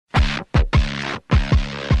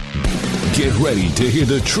Get ready to hear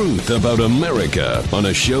the truth about America on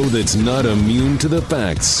a show that's not immune to the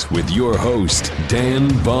facts with your host, Dan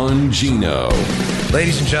Bongino.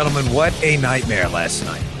 Ladies and gentlemen, what a nightmare last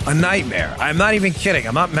night. A nightmare. I'm not even kidding.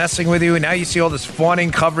 I'm not messing with you. And now you see all this fawning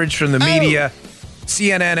coverage from the media,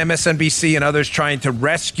 CNN, MSNBC, and others trying to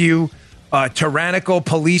rescue tyrannical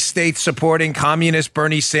police state supporting communist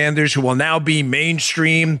Bernie Sanders, who will now be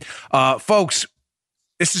mainstream. Folks,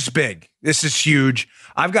 this is big. This is huge.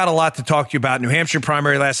 I've got a lot to talk to you about. New Hampshire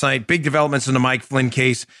primary last night, big developments in the Mike Flynn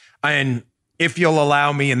case. And if you'll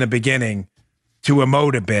allow me in the beginning to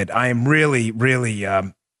emote a bit, I am really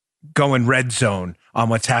going red zone on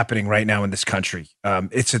what's happening right now in this country.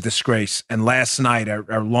 It's a disgrace. And last night,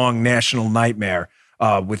 our long national nightmare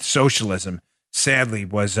with socialism, sadly,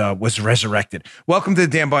 was resurrected. Welcome to the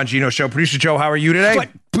Dan Bongino Show. Producer Joe, how are you today? What,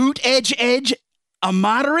 boot edge, a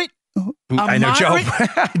moderate? I know, Joe.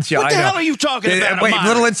 Joe. What the hell are you talking about? Wait,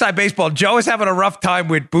 little inside baseball. Joe is having a rough time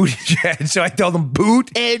with boot edge, so I told him boot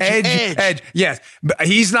edge. Yes,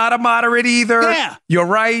 he's not a moderate either. Yeah. You're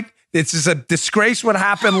right. This is a disgrace what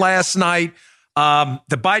happened last night. The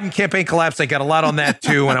Biden campaign collapse. I got a lot on that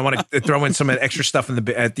too, and I want to throw in some extra stuff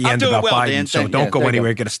at the end about Biden. Dan, so don't go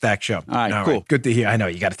anywhere. Get a stacked show. All right, cool. Good to hear. I know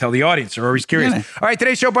you got to tell the audience. They're always curious. Yeah. All right,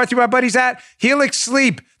 today's show brought to you by my buddies at Helix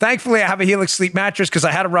Sleep. Thankfully, I have a Helix Sleep mattress because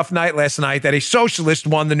I had a rough night last night that a socialist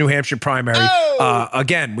won the New Hampshire primary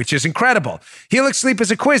again, which is incredible. Helix Sleep is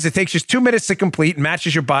a quiz. It takes just 2 minutes to complete and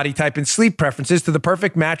matches your body type and sleep preferences to the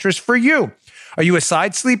perfect mattress for you. Are you a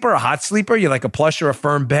side sleeper, a hot sleeper? You like a plush or a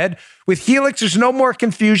firm bed? With Helix, there's no more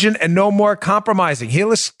confusion and no more compromising.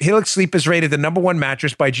 Helix Sleep is rated the #1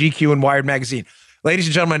 mattress by GQ and Wired Magazine. Ladies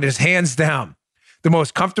and gentlemen, it is hands down the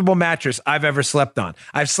most comfortable mattress I've ever slept on.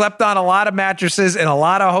 I've slept on a lot of mattresses in a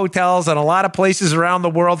lot of hotels and a lot of places around the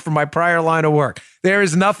world from my prior line of work. There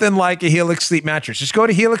is nothing like a Helix Sleep mattress. Just go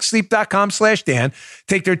to helixsleep.com/Dan,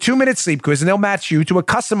 take their 2-minute sleep quiz, and they'll match you to a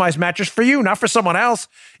customized mattress for you, not for someone else.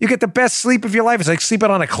 You get the best sleep of your life. It's like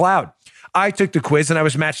sleeping on a cloud. I took the quiz and I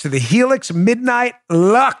was matched to the Helix Midnight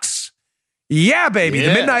Lux. Yeah, baby. Yeah.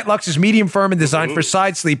 The Midnight Lux is medium firm and designed for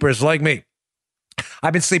side sleepers like me.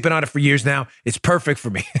 I've been sleeping on it for years now. It's perfect for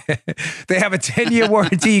me. They have a 10-year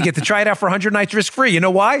warranty. You get to try it out for 100 nights risk-free. You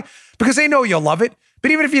know why? Because they know you'll love it.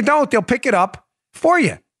 But even if you don't, they'll pick it up for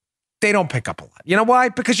you. They don't pick up a lot. You know why?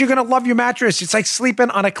 Because you're going to love your mattress. It's like sleeping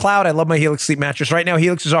on a cloud. I love my Helix Sleep mattress. Right now,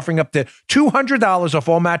 Helix is offering up to $200 off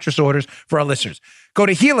all mattress orders for our listeners. Go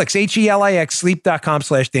to Helix, Helix,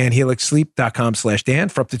 sleep.com/Dan, helixsleep.com/Dan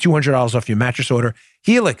for up to $200 off your mattress order.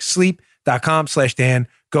 helixsleep.com/Dan.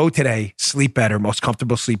 Go today. Sleep better. Most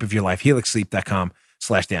comfortable sleep of your life.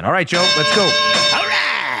 helixsleep.com/Dan. All right, Joe, let's go. All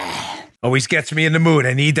right. Always gets me in the mood.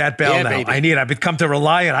 I need that bell now. Baby. I've become to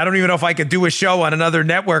rely on. I don't even know if I could do a show on another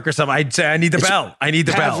network or something. I'd say I need the bell. I need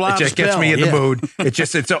the bell. It just gets me in the mood.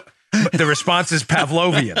 The response is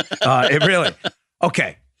Pavlovian. It really.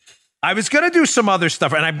 Okay. I was going to do some other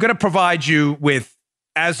stuff, and I'm going to provide you with,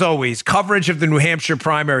 as always, coverage of the New Hampshire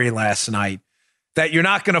primary last night that you're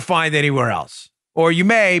not going to find anywhere else. Or you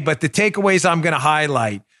may, but the takeaways I'm going to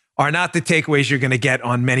highlight are not the takeaways you're going to get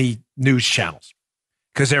on many news channels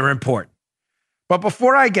because they're important. But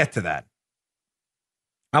before I get to that,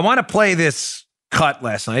 I want to play this cut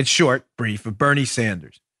last night. It's short, brief, of Bernie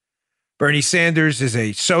Sanders. Bernie Sanders is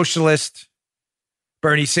a socialist.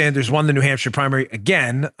 Bernie Sanders won the New Hampshire primary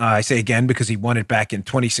again. I say again because he won it back in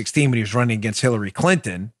 2016 when he was running against Hillary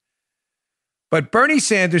Clinton. But Bernie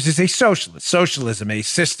Sanders is a socialist. Socialism, a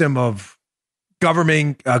system of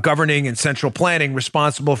governing and central planning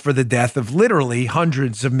responsible for the death of literally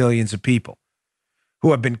hundreds of millions of people who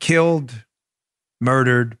have been killed,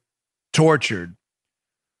 murdered, tortured,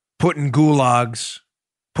 put in gulags,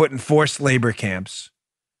 put in forced labor camps,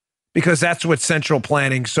 because that's what central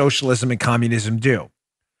planning, socialism, and communism do.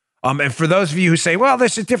 And for those of you who say, well,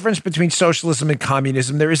 there's a difference between socialism and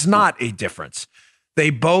communism, there is not a difference. They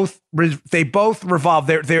both revolve,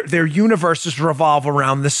 their universes revolve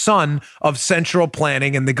around the sun of central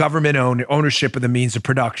planning and the government ownership of the means of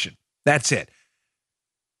production. That's it.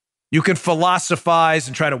 You can philosophize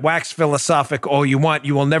and try to wax philosophic all you want.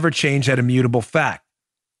 You will never change that immutable fact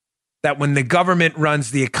that when the government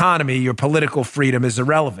runs the economy, your political freedom is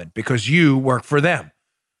irrelevant because you work for them.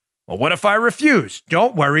 Well, what if I refuse?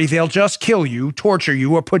 Don't worry. They'll just kill you, torture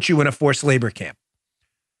you, or put you in a forced labor camp.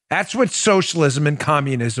 That's what socialism and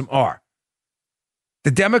communism are.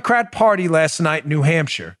 The Democrat Party last night in New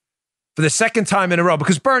Hampshire, for the second time in a row,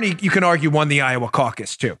 because Bernie, you can argue, won the Iowa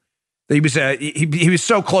caucus too. He was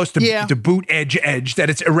so close to boot edge that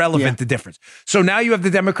it's irrelevant, the difference. So now you have the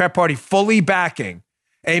Democrat Party fully backing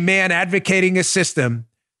a man advocating a system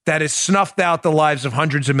that has snuffed out the lives of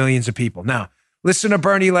hundreds of millions of people. Now, listen to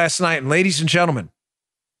Bernie last night, and ladies and gentlemen,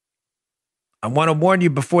 I want to warn you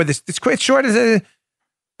before this. It's quite short.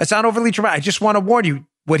 It's not overly dramatic. I just want to warn you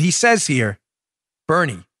what he says here.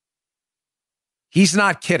 Bernie, he's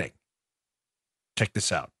not kidding. Check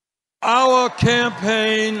this out. Our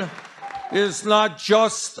campaign is not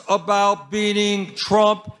just about beating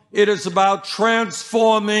Trump. It is about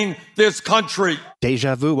transforming this country.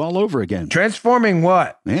 Deja vu all over again. Transforming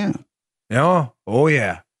what? Yeah. No. Oh,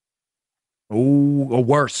 yeah. Oh,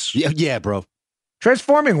 worse. Yeah, bro.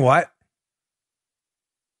 Transforming what?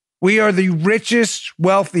 We are the richest,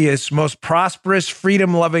 wealthiest, most prosperous,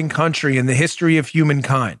 freedom-loving country in the history of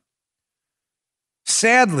humankind.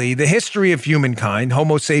 Sadly, the history of humankind,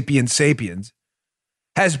 Homo sapiens sapiens,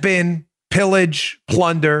 has been pillage,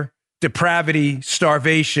 plunder, depravity,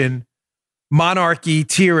 starvation, monarchy,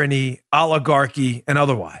 tyranny, oligarchy, and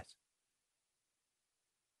otherwise.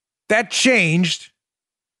 That changed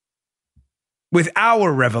with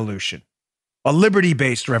our revolution, a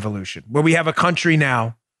liberty-based revolution, where we have a country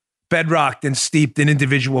now bedrocked and steeped in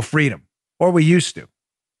individual freedom, or we used to.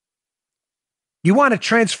 You want to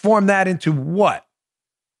transform that into what?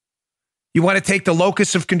 You want to take the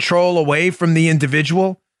locus of control away from the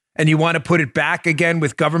individual, and you want to put it back again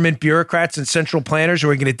with government bureaucrats and central planners who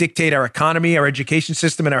are going to dictate our economy, our education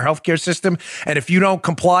system, and our healthcare system. And if you don't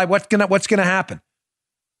comply, what's going to happen?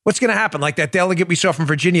 What's going to happen? Like that delegate we saw from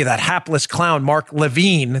Virginia, that hapless clown, Mark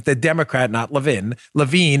Levine, the Democrat, not Levin,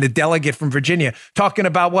 Levine, the delegate from Virginia, talking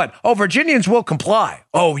about what? Oh, Virginians will comply.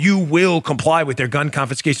 Oh, you will comply with their gun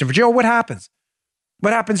confiscation in Virginia. What happens?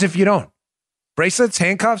 What happens if you don't? Bracelets,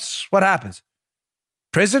 handcuffs, what happens?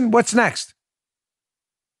 Prison, what's next?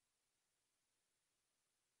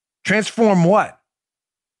 Transform what?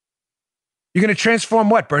 You're going to transform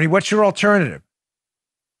what, Bernie? What's your alternative?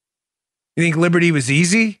 You think liberty was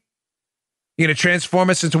easy? You're going to transform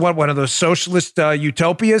us into what? One of those socialist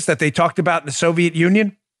utopias that they talked about in the Soviet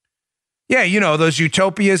Union? Yeah, you know, those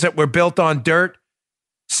utopias that were built on dirt,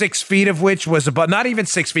 6 feet of which was about, not even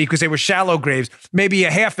 6 feet because they were shallow graves, maybe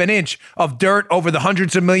a half an inch of dirt over the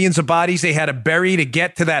hundreds of millions of bodies they had to bury to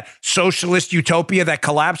get to that socialist utopia that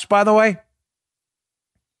collapsed, by the way.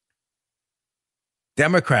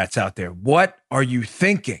 Democrats out there, what are you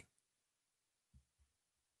thinking?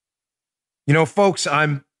 You know, folks,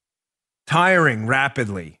 I'm tiring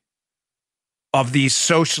rapidly of these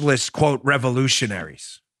socialist, quote,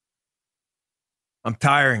 revolutionaries. I'm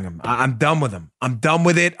tiring them. I'm done with them. I'm done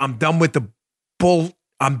with it. I'm done with the bull.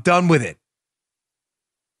 I'm done with it.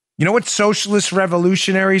 You know what socialist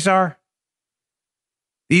revolutionaries are?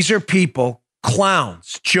 These are people,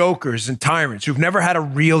 clowns, jokers, and tyrants who've never had a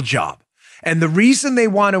real job. And the reason they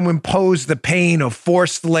want to impose the pain of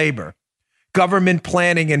forced labor, government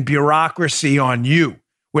planning, and bureaucracy on you,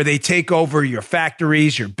 where they take over your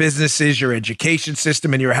factories, your businesses, your education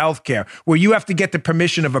system, and your healthcare, where you have to get the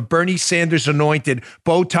permission of a Bernie Sanders anointed,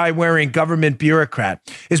 bow tie wearing government bureaucrat,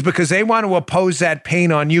 is because they want to oppose that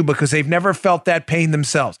pain on you because they've never felt that pain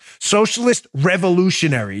themselves. Socialist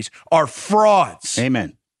revolutionaries are frauds.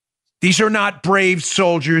 Amen. These are not brave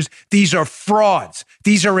soldiers. These are frauds.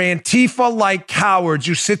 These are Antifa-like cowards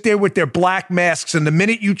who sit there with their black masks, and the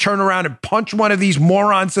minute you turn around and punch one of these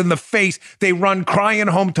morons in the face, they run crying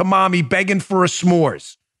home to mommy, begging for a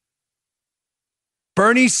s'mores.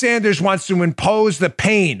 Bernie Sanders wants to impose the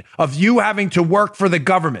pain of you having to work for the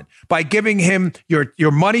government by giving him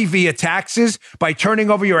your money via taxes, by turning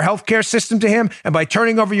over your healthcare system to him, and by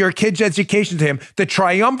turning over your kids' education to him. The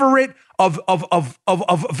triumvirate of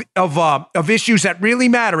issues that really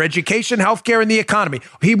matter: education, healthcare, and the economy.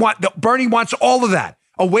 Bernie wants all of that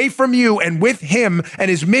away from you and with him and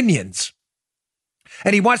his minions.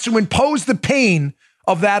 And he wants to impose the pain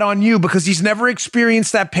of that on you because he's never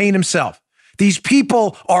experienced that pain himself. These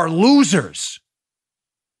people are losers.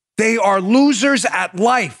 They are losers at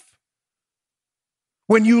life.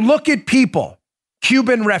 When you look at people,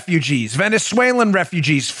 Cuban refugees, Venezuelan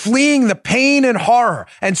refugees, fleeing the pain and horror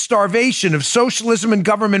and starvation of socialism and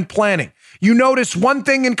government planning, you notice one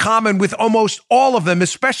thing in common with almost all of them,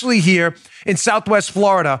 especially here in Southwest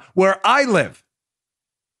Florida, where I live.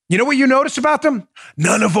 You know what you notice about them?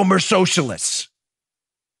 None of them are socialists.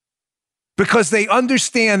 Because they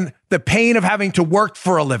understand the pain of having to work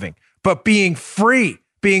for a living, but being free,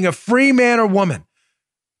 being a free man or woman,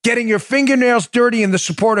 getting your fingernails dirty in the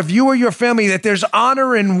support of you or your family, that there's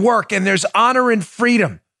honor in work and there's honor in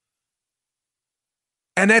freedom.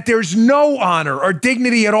 And that there's no honor or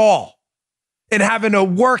dignity at all in having to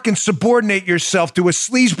work and subordinate yourself to a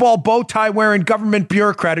sleazeball bow tie wearing government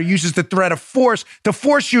bureaucrat who uses the threat of force to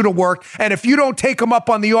force you to work. And if you don't take him up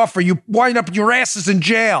on the offer, you wind up your asses in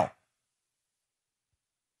jail.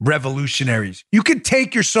 Revolutionaries. You can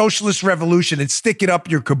take your socialist revolution and stick it up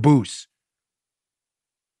your caboose.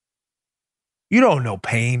 You don't know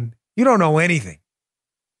pain. You don't know anything.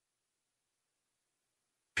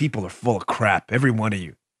 People are full of crap, every one of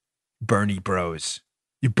you. Bernie bros.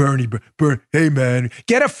 You Bernie, hey man,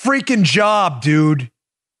 get a freaking job, dude.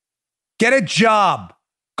 Get a job.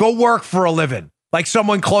 Go work for a living, like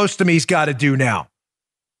someone close to me's got to do now.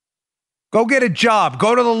 Go get a job.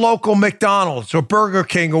 Go to the local McDonald's or Burger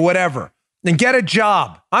King or whatever and get a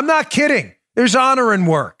job. I'm not kidding. There's honor in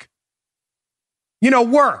work.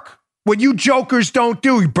 Work. What you jokers don't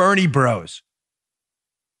do, you Bernie bros.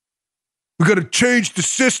 We got to change the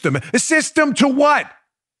system. The system to what?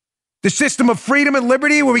 The system of freedom and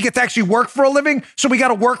liberty where we get to actually work for a living? So we got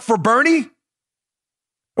to work for Bernie?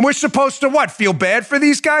 And we're supposed to what? Feel bad for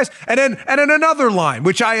these guys? And then another line,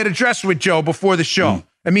 which I had addressed with Joe before the show.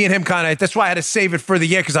 And me and him that's why I had to save it for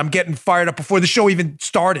the end because I'm getting fired up before the show even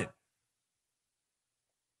started.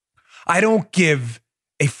 I don't give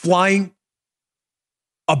a flying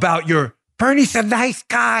about your, Bernie's a nice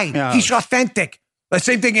guy. Yeah. He's authentic. The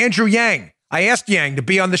same thing, Andrew Yang. I asked Yang to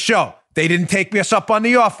be on the show. They didn't take us up on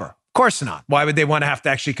the offer. Of course not. Why would they want to have to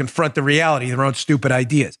actually confront the reality of their own stupid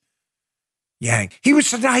ideas? Yang, he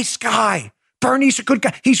was a nice guy. Bernie's a good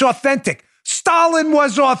guy. He's authentic. Stalin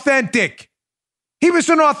was authentic. He was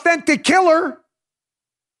an authentic killer.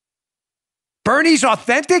 Bernie's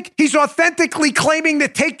authentic? He's authentically claiming to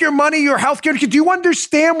take your money, your health care. Do you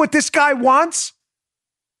understand what this guy wants?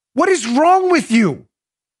 What is wrong with you?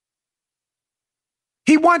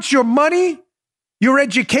 He wants your money, your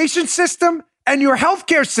education system, and your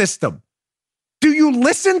healthcare system. Do you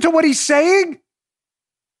listen to what he's saying?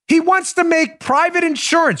 He wants to make private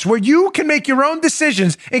insurance where you can make your own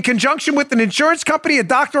decisions in conjunction with an insurance company, a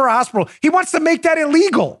doctor, or a hospital. He wants to make that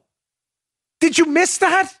illegal. Did you miss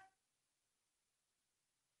that?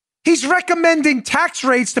 He's recommending tax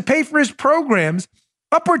rates to pay for his programs,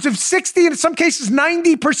 upwards of 60 and in some cases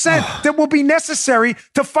 90% that will be necessary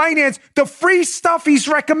to finance the free stuff he's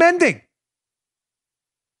recommending.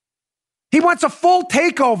 He wants a full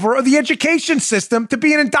takeover of the education system to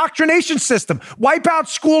be an indoctrination system. Wipe out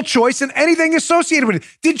school choice and anything associated with it.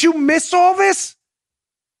 Did you miss all this?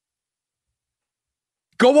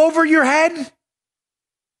 Go over your head?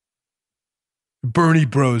 Bernie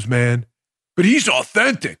bros, man. But he's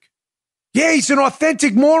authentic. Yeah, he's an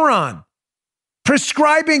authentic moron.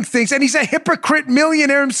 Prescribing things, and he's a hypocrite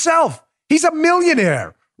millionaire himself. He's a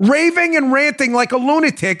millionaire, raving and ranting like a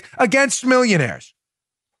lunatic against millionaires.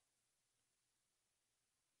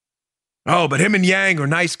 Oh, but him and Yang are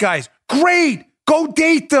nice guys. Great. Go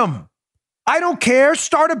date them. I don't care.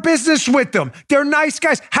 Start a business with them. They're nice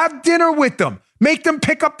guys. Have dinner with them. Make them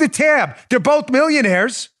pick up the tab. They're both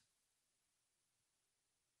millionaires.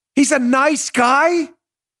 He's a nice guy.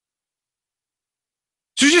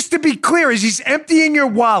 So just to be clear, as he's emptying your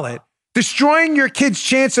wallet, destroying your kid's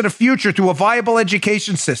chance at a future to a viable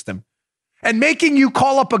education system, and making you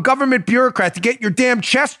call up a government bureaucrat to get your damn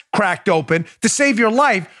chest cracked open to save your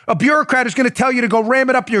life, a bureaucrat is going to tell you to go ram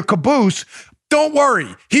it up your caboose. Don't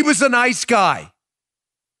worry. He was a nice guy.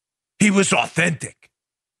 He was authentic.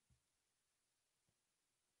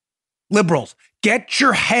 Liberals, get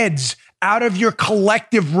your heads out of your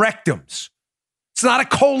collective rectums. It's not a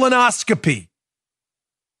colonoscopy.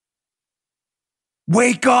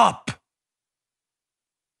 Wake up.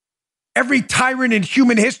 Every tyrant in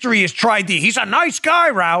human history has tried he's a nice guy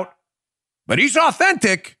route, but he's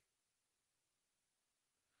authentic.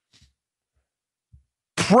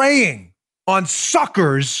 Preying on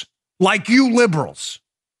suckers like you liberals,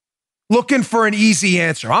 looking for an easy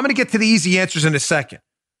answer. I'm going to get to the easy answers in a second.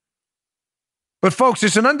 But folks,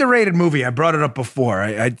 it's an underrated movie. I brought it up before.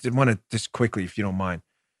 I want to just quickly, if you don't mind.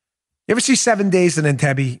 You ever see 7 Days in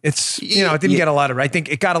Entebbe? It didn't get a lot of, I think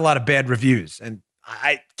it got a lot of bad reviews. And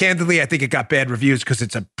I think it got bad reviews because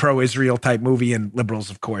it's a pro-Israel type movie, and liberals,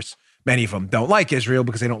 of course, many of them don't like Israel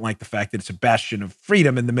because they don't like the fact that it's a bastion of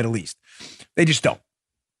freedom in the Middle East. They just don't.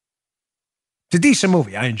 It's a decent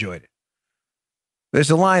movie. I enjoyed it. There's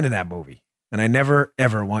a line in that movie, and I never,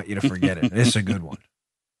 ever want you to forget it. It's a good one.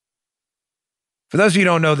 For those of you who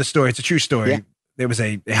don't know the story, it's a true story. Yeah. There was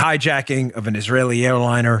a hijacking of an Israeli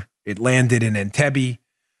airliner. It landed in Entebbe.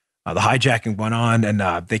 The hijacking went on,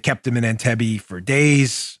 and they kept him in Entebbe for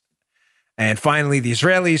days. And finally, the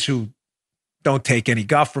Israelis, who don't take any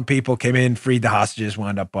guff from people, came in, freed the hostages,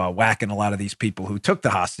 wound up whacking a lot of these people who took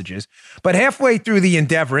the hostages. But halfway through the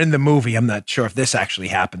endeavor in the movie, I'm not sure if this actually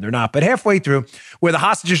happened or not, but halfway through, where the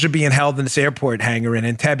hostages are being held in this airport hangar in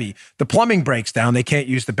Entebbe, the plumbing breaks down. They can't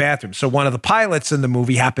use the bathroom. So one of the pilots in the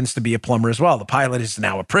movie happens to be a plumber as well. The pilot is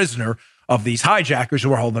now a prisoner of these hijackers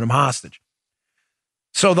who are holding him hostage.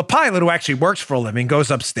 So the pilot, who actually works for a living,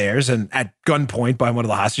 goes upstairs and at gunpoint by one of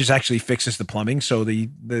the hostages actually fixes the plumbing so the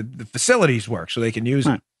facilities work so they can use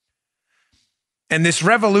it. And this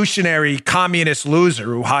revolutionary communist loser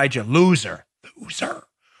who hijacks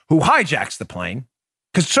the plane,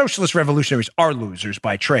 because socialist revolutionaries are losers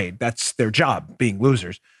by trade. That's their job, being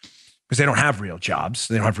losers, because they don't have real jobs.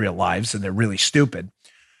 They don't have real lives, and they're really stupid.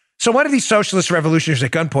 So one of these socialist revolutionaries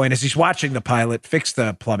at gunpoint, as he's watching the pilot fix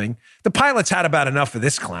the plumbing, the pilot's had about enough of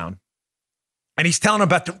this clown. And he's telling him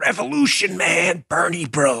about the revolution, man, Bernie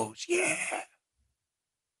bros, yeah.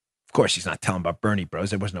 Of course, he's not telling about Bernie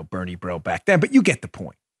bros. There was no Bernie bro back then, but you get the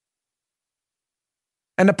point.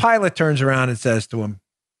 And the pilot turns around and says to him,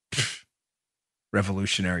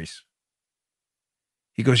 revolutionaries.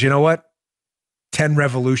 He goes, you know what? 10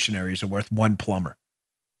 revolutionaries are worth one plumber.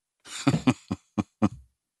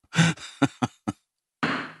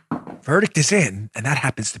 Verdict is in, and that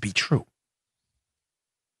happens to be true.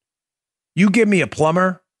 You give me a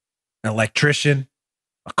plumber, an electrician,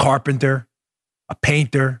 a carpenter, a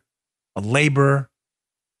painter, a laborer,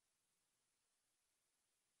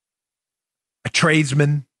 a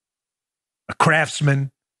tradesman, a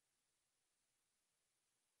craftsman.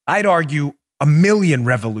 I'd argue 1 million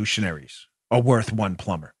revolutionaries are worth one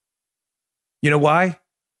plumber. You know why?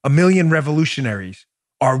 1 million revolutionaries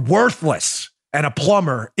are worthless and a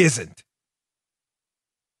plumber isn't.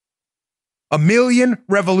 1 million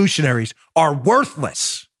revolutionaries are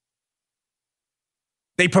worthless.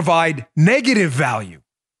 They provide negative value.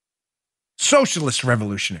 Socialist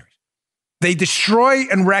revolutionaries. They destroy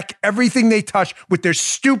and wreck everything they touch with their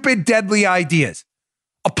stupid, deadly ideas.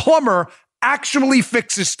 A plumber actually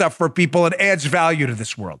fixes stuff for people and adds value to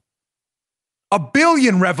this world. 1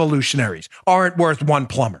 billion revolutionaries aren't worth one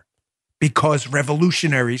plumber. Because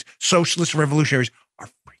revolutionaries, socialist revolutionaries, are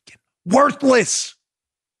freaking worthless.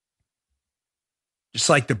 Just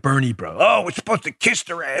like the Bernie bros. Oh, we're supposed to kiss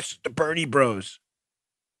their ass, the Bernie bros.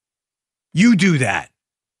 You do that.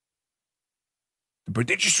 But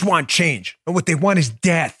they just want change. And what they want is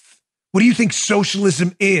death. What do you think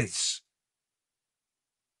socialism is?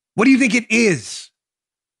 What do you think it is?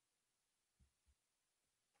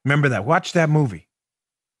 Remember that. Watch that movie.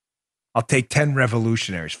 I'll take 10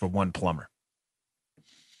 revolutionaries for one plumber.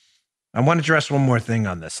 I want to address one more thing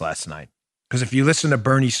on this last night. Because if you listen to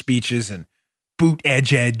Bernie's speeches and Boot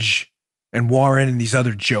Edge and Warren and these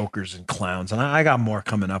other jokers and clowns, and I got more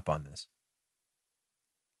coming up on this.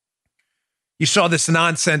 You saw this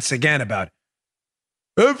nonsense again about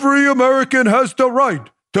every American has the right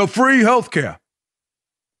to free healthcare.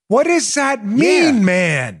 What does that mean,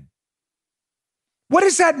 man? What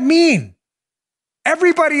does that mean?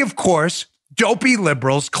 Everybody, of course, dopey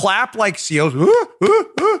liberals clap like seals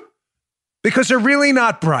because they're really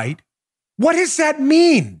not bright. What does that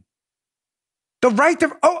mean? The right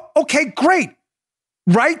to, okay, great.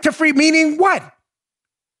 Right to free, meaning what?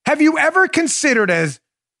 Have you ever considered, as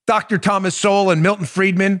Dr. Thomas Sowell and Milton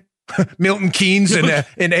Friedman, Milton Keynes in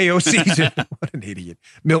AOC, what an idiot,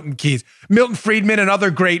 Milton Keynes, Milton Friedman and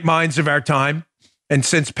other great minds of our time and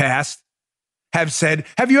since past have said,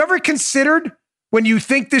 have you ever considered, when you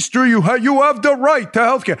think this through, you have the right to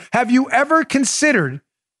healthcare. Have you ever considered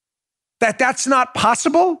that that's not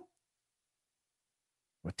possible?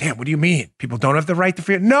 Well, damn, what do you mean? People don't have the right to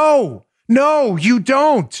free? No, you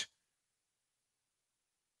don't.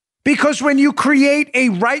 Because when you create a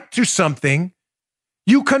right to something,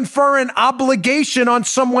 you confer an obligation on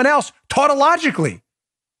someone else, tautologically.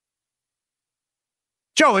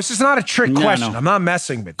 Joe, this is not a trick question. No. I'm not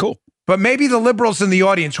messing with you. Cool. But maybe the liberals in the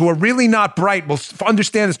audience who are really not bright will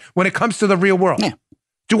understand this when it comes to the real world. Yeah.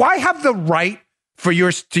 Do I have the right to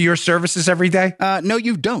your services every day? No,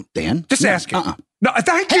 you don't, Dan. Just asking. No,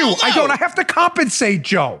 thank you. No. I don't. I have to compensate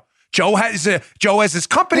Joe. Joe has his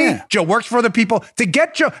company. Yeah. Joe works for other people. To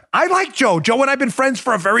get Joe, I like Joe. Joe and I've been friends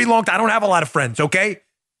for a very long time. I don't have a lot of friends, okay?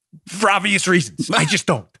 For obvious reasons. I just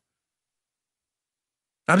don't.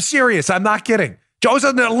 I'm serious. I'm not kidding. Joe's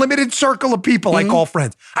in a limited circle of people I call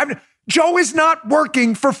friends. Joe is not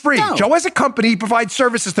working for free. No. Joe has a company. He provides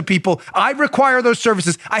services to people. I require those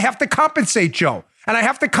services. I have to compensate Joe. And I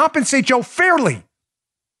have to compensate Joe fairly.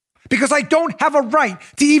 Because I don't have a right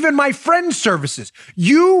to even my friend's services.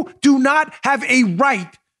 You do not have a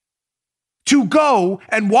right to go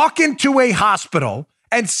and walk into a hospital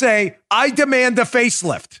and say, I demand a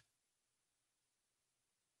facelift.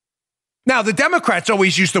 Now, the Democrats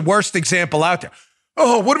always use the worst example out there.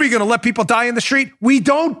 Oh, what are we going to let people die in the street? We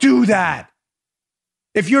don't do that.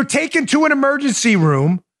 If you're taken to an emergency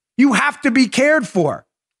room, you have to be cared for.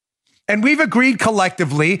 And we've agreed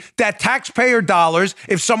collectively that taxpayer dollars,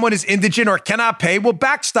 if someone is indigent or cannot pay, will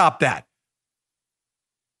backstop that.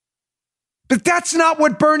 But that's not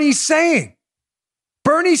what Bernie's saying.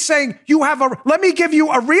 Bernie's saying let me give you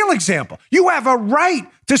a real example. You have a right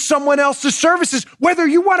to someone else's services, whether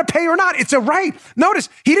you want to pay or not. It's a right. Notice,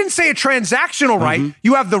 he didn't say a transactional right.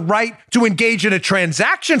 You have the right to engage in a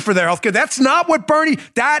transaction for their healthcare.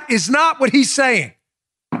 That is not what he's saying.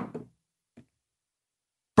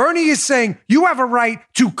 Bernie is saying you have a right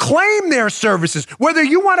to claim their services, whether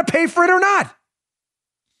you want to pay for it or not.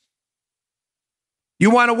 You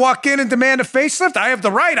want to walk in and demand a facelift? I have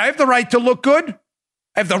the right. I have the right to look good.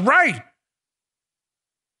 I have the right.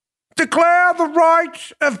 Declare the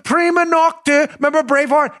right of prima nocte. Remember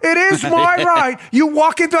Braveheart? It is my right. You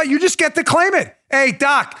walk into it, you just get to claim it. Hey,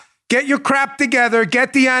 doc, get your crap together.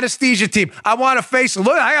 Get the anesthesia team. I want a facelift.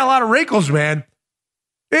 Look, I got a lot of wrinkles, man.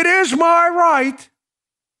 It is my right.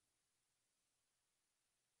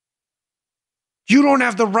 You don't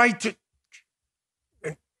have the right to.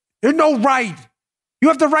 There's no right. You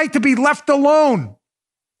have the right to be left alone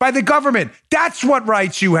by the government. That's what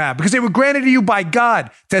rights you have, because they were granted to you by God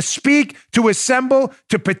to speak, to assemble,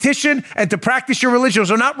 to petition, and to practice your religion.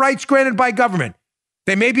 Those are not rights granted by government.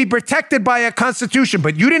 They may be protected by a constitution,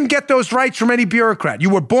 but you didn't get those rights from any bureaucrat. You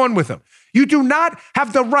were born with them. You do not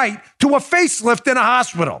have the right to a facelift in a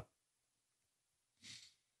hospital,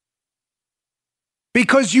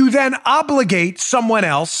 because you then obligate someone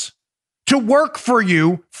else to work for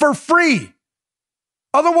you for free,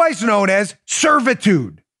 otherwise known as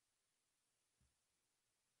servitude.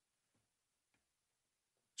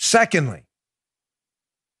 Secondly,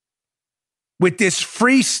 with this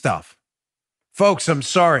free stuff, folks, I'm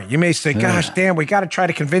sorry. You may say, gosh, Dan, we got to try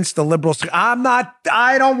to convince the liberals.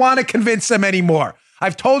 I don't want to convince them anymore.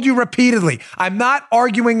 I've told you repeatedly, I'm not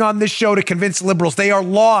arguing on this show to convince liberals. They are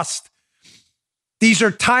lost. These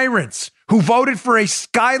are tyrants who voted for a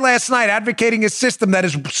guy last night advocating a system that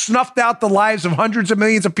has snuffed out the lives of hundreds of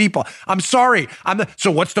millions of people. I'm sorry.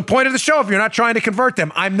 So what's the point of the show if you're not trying to convert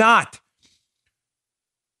them? I'm not.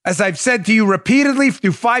 As I've said to you repeatedly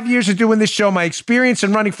through 5 years of doing this show, my experience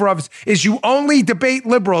in running for office is you only debate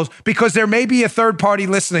liberals because there may be a third party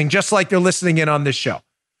listening, just like they're listening in on this show.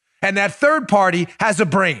 And that third party has a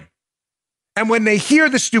brain. And when they hear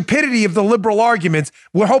the stupidity of the liberal arguments,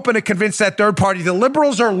 we're hoping to convince that third party the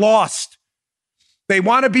liberals are lost. They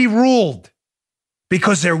want to be ruled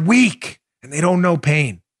because they're weak and they don't know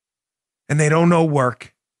pain and they don't know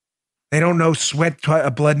work. They don't know sweat,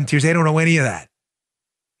 blood, and tears. They don't know any of that.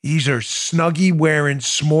 These are snuggie-wearing,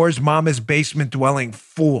 s'mores mama's basement dwelling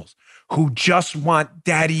fools who just want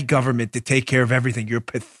daddy government to take care of everything. You're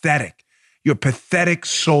pathetic. You're pathetic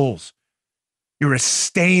souls. You're a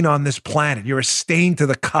stain on this planet. You're a stain to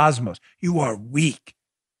the cosmos. You are weak.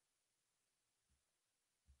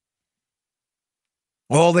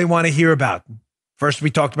 All they want to hear about, first we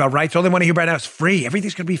talked about rights, all they want to hear about now is free.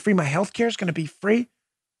 Everything's going to be free. My health care is going to be free.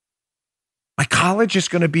 My college is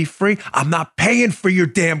going to be free. I'm not paying for your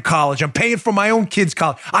damn college. I'm paying for my own kids'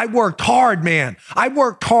 college. I worked hard, man. I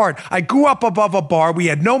worked hard. I grew up above a bar. We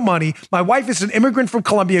had no money. My wife is an immigrant from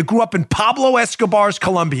Colombia, grew up in Pablo Escobar's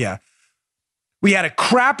Colombia. We had a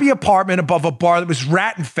crappy apartment above a bar that was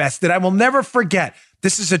rat infested. I will never forget.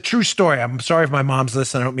 This is a true story. I'm sorry if my mom's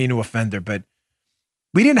listening. I don't mean to offend her, but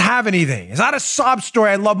we didn't have anything. It's not a sob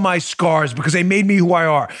story. I love my scars because they made me who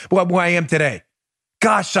I am today.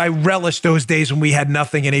 Gosh, I relish those days when we had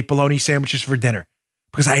nothing and ate bologna sandwiches for dinner,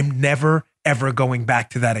 because I'm never, ever going back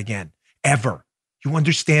to that again. Ever. You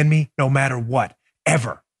understand me? No matter what.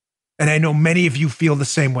 Ever. And I know many of you feel the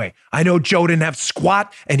same way. I know Joe didn't have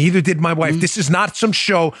squat, and neither did my wife. This is not some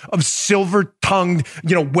show of silver-tongued,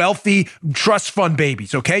 wealthy trust fund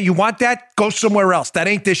babies, okay? You want that? Go somewhere else. That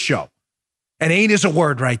ain't this show. And ain't is a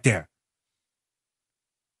word right there.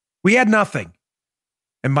 We had nothing.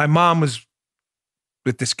 And my mom was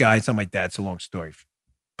with this guy. It's not my dad. It's a long story.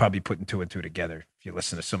 Probably putting two and two together if you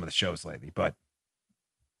listen to some of the shows lately. But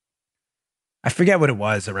I forget what it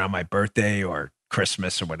was, around my birthday or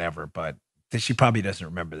Christmas or whatever. But she probably doesn't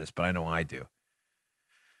remember this, but I know I do.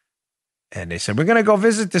 And they said, we're going to go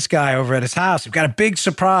visit this guy over at his house. We've got a big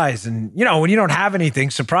surprise. And, when you don't have anything,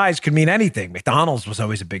 surprise could mean anything. McDonald's was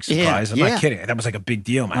always a big surprise. I'm not kidding. That was like a big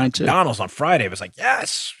deal, man. McDonald's on Friday was like,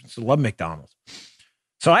 yes, I love McDonald's.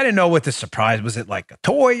 So I didn't know what the surprise was. It like a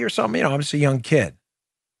toy or something? I'm just a young kid.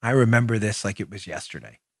 I remember this like it was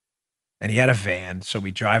yesterday. And he had a van, so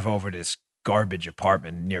we drive over to this garbage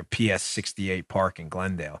apartment near PS 68 Park in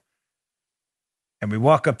Glendale. And we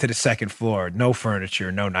walk up to the second floor, no furniture,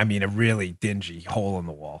 a really dingy hole in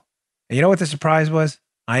the wall. And you know what the surprise was?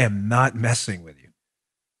 I am not messing with you.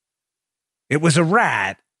 It was a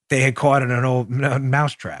rat they had caught in an old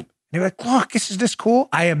mousetrap. They were like, look, is this cool?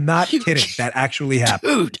 I am not kidding. That actually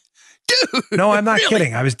happened. Dude. No, I'm not really?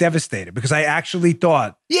 kidding. I was devastated because I actually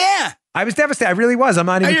thought. Yeah. I was devastated. I really was. I'm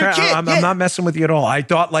not even I'm not messing with you at all. I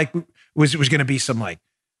thought like it was going to be some like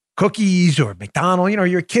cookies or McDonald's.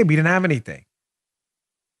 You're a kid. We didn't have anything.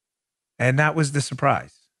 And that was the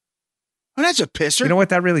surprise. Well, that's a pisser. You know what?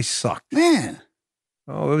 That really sucked. Man.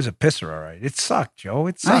 Oh, it was a pisser, all right. It sucked, Joe.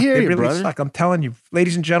 It sucked. I hear it you, really brother. sucked. I'm telling you,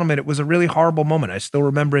 ladies and gentlemen, it was a really horrible moment. I still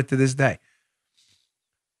remember it to this day.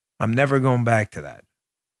 I'm never going back to that.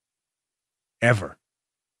 Ever.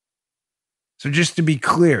 So just to be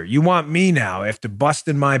clear, you want me now, after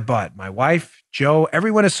busting my butt, my wife, Joe,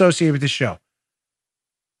 everyone associated with the show,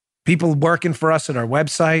 people working for us at our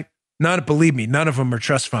website, believe me, none of them are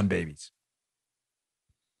trust fund babies.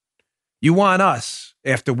 You want us,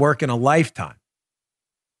 after working a lifetime,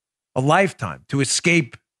 to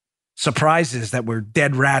escape surprises that were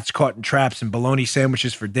dead rats caught in traps and bologna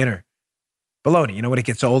sandwiches for dinner. Bologna, when it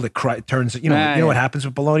gets old, it turns, you know what happens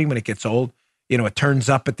with bologna when it gets old? It turns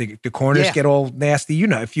up at the corners, get all nasty.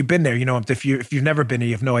 If you've been there, if you've never been there,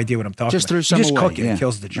 you have no idea what I'm talking about. Throw some you just away. cook it, it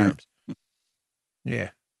kills the germs. Right. Yeah.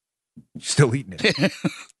 Still eating it.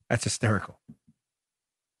 That's hysterical.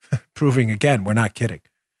 Proving again, we're not kidding.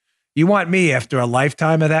 You want me after a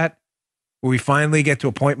lifetime of that, where we finally get to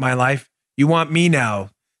a point in my life, you want me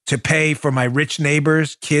now to pay for my rich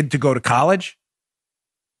neighbor's kid to go to college?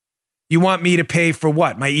 You want me to pay for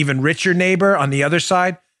what? My even richer neighbor on the other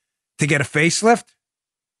side to get a facelift?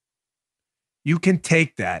 You can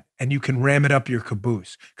take that and you can ram it up your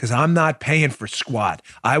caboose because I'm not paying for squat.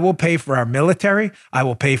 I will pay for our military. I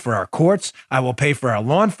will pay for our courts. I will pay for our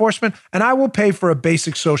law enforcement. And I will pay for a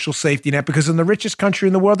basic social safety net because in the richest country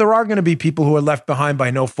in the world, there are going to be people who are left behind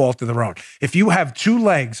by no fault of their own. If you have 2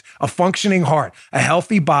 legs, a functioning heart, a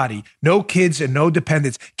healthy body, no kids and no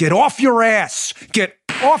dependents, get off your ass. Get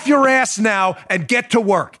off your ass now and get to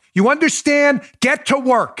work. You understand? Get to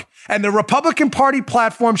work. And the Republican Party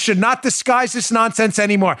platform should not disguise this nonsense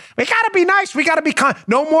anymore. We got to be nice. We got to be kind.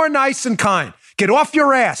 No more nice and kind. Get off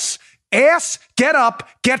your ass. Ass, get up,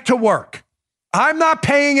 get to work. I'm not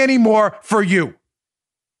paying anymore for you.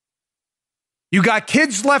 You got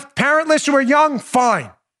kids left parentless who are young?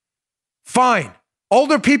 Fine. Fine.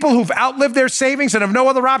 Older people who've outlived their savings and have no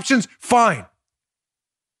other options? Fine.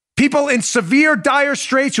 People in severe, dire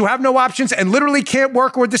straits who have no options and literally can't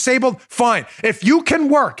work or disabled, fine. If you can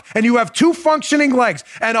work and you have 2 functioning legs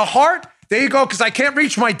and a heart, there you go, because I can't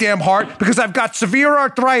reach my damn heart because I've got severe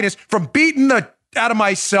arthritis from beating the out of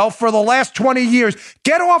myself for the last 20 years.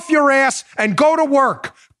 Get off your ass and go to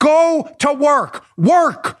work. Go to work.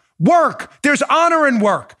 Work. There's honor in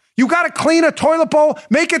work. You got to clean a toilet bowl,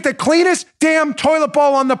 make it the cleanest damn toilet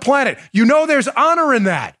bowl on the planet. There's honor in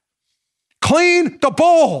that. Clean the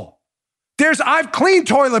bowl. I've cleaned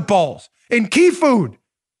toilet bowls in Key Food.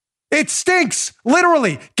 It stinks,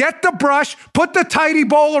 literally. Get the brush, put the tidy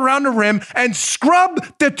bowl around the rim, and scrub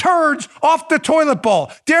the turds off the toilet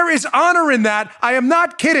bowl. There is honor in that. I am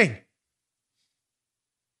not kidding.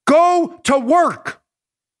 Go to work.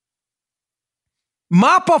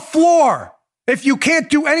 Mop a floor. If you can't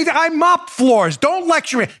do anything, I mop floors. Don't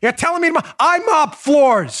lecture me. You're telling me I mop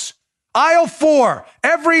floors. Aisle 4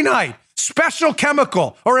 every night. Special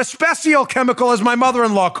chemical, or a special chemical, as my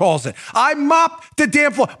mother-in-law calls it. I mop the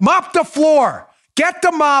damn floor. Mop the floor. Get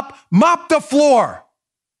the mop the floor.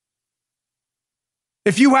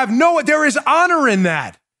 If you have there is honor in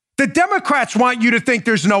that. The Democrats want you to think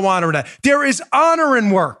there's no honor in that. There is honor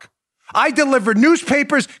in work. I deliver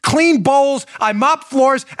newspapers, clean bowls, I mop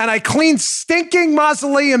floors, and I clean stinking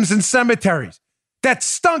mausoleums and cemeteries that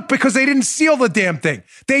stunk because they didn't seal the damn thing.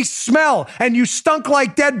 They smell, and you stunk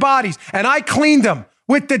like dead bodies, and I cleaned them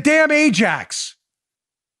with the damn Ajax.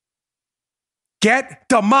 Get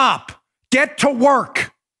the mop. Get to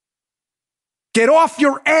work. Get off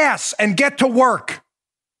your ass and get to work.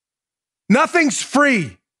 Nothing's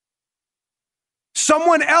free.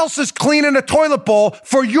 Someone else is cleaning a toilet bowl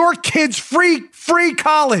for your kids' free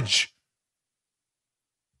college.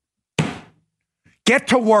 Get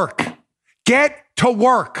to work. Get to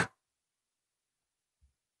work.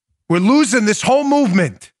 We're losing this whole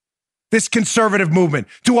movement, this conservative movement,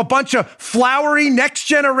 to a bunch of flowery next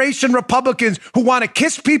generation Republicans who want to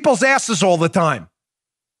kiss people's asses all the time.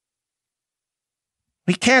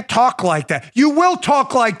 We can't talk like that. You will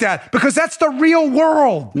talk like that because that's the real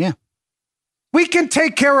world. Yeah. We can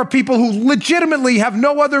take care of people who legitimately have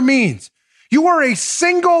no other means. You are a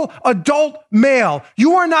single adult male.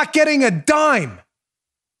 You are not getting a dime.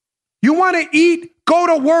 You want to eat? Go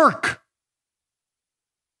to work.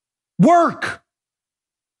 Work.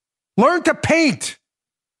 Learn to paint.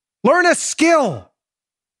 Learn a skill.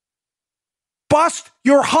 Bust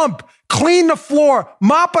your hump. Clean the floor.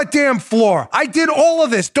 Mop a damn floor. I did all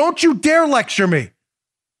of this. Don't you dare lecture me.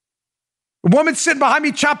 A woman sitting behind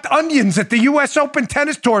me chopped onions at the U.S. Open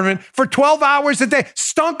tennis tournament for 12 hours a day.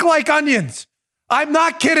 Stunk like onions. I'm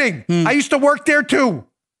not kidding. I used to work there too.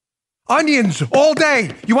 Onions all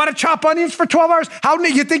day. You want to chop onions for 12 hours?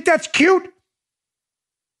 You think that's cute?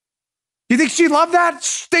 You think she loved that?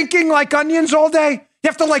 Stinking like onions all day? You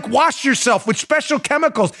have to wash yourself with special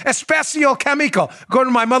chemicals, especial chemical, according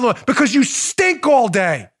to my mother, because you stink all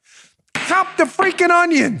day. Chop the freaking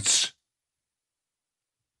onions.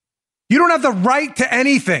 You don't have the right to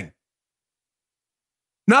anything.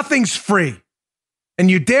 Nothing's free. And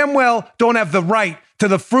you damn well don't have the right to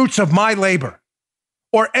the fruits of my labor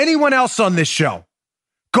or anyone else on this show.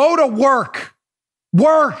 Go to work.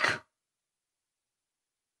 Work.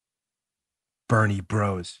 Bernie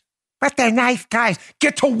bros. But they're nice guys.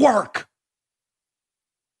 Get to work.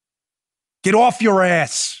 Get off your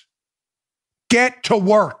ass. Get to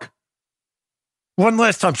work. One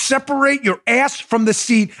last time. Separate your ass from the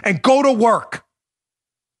seat and go to work.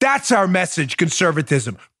 That's our message,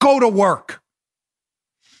 conservatism. Go to work.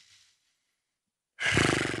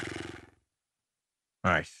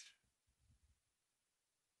 All right.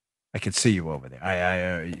 I can see you over there.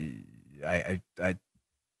 I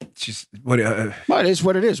just what? Well, it is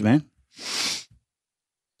what it is, man.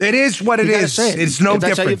 It is what it is. It's no different.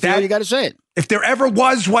 That's how you feel, you got to say it. If there ever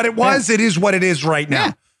was what it was, it is what it is right now.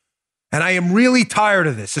 Yeah. And I am really tired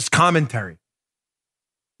of this commentary.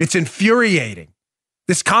 It's infuriating.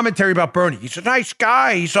 This commentary about Bernie. He's a nice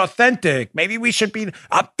guy. He's authentic. Maybe we should be.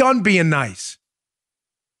 I'm done being nice.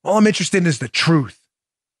 All I'm interested in is the truth.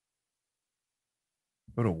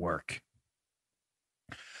 Go to work.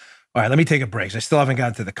 All right, let me take a break. I still haven't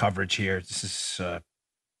gotten to the coverage here. This is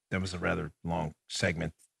that was a rather long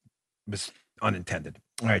segment. It was unintended.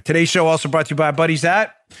 All right, today's show also brought to you by our buddies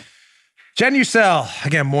at Genucel.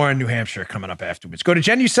 Again, more in New Hampshire coming up afterwards. Go to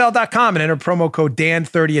Genucel.com and enter promo code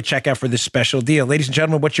Dan30 at checkout for this special deal. Ladies and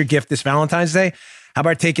gentlemen, what's your gift this Valentine's Day? How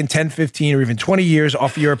about taking 10, 15, or even 20 years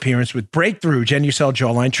off of your appearance with breakthrough Genucel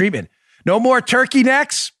jawline treatment? No more turkey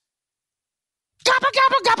necks. Gobble,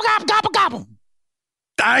 gobble, gobble, gobble, gobble, gobble.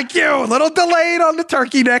 Thank you. A little delayed on the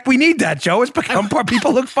turkey neck. We need that, Joe. It's become more.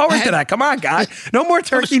 People look forward to that. Come on, guys. No more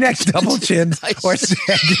turkey necks, double chins, or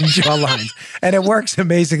sagging jawlines. And it works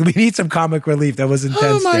amazing. We need some comic relief. That was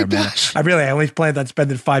intense there, gosh. Man. I only planned on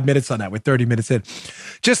spending 5 minutes on that with 30 minutes in.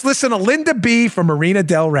 Just listen to Linda B. from Marina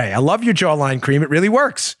Del Rey. I love your jawline cream. It really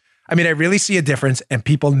works. I really see a difference, and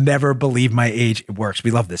people never believe my age. It works.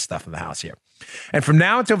 We love this stuff in the house here. And from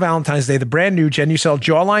now until Valentine's Day, the brand new Genucel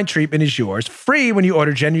jawline treatment is yours, free when you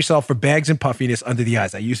order Genucel for bags and puffiness under the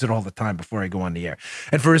eyes. I use it all the time before I go on the air.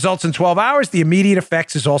 And for results in 12 hours, the immediate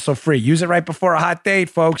effects is also free. Use it right before a hot date,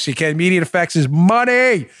 folks. Immediate effects is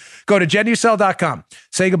money. Go to Genucel.com.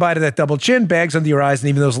 Say goodbye to that double chin, bags under your eyes, and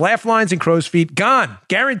even those laugh lines and crow's feet. Gone.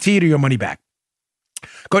 Guaranteed or your money back.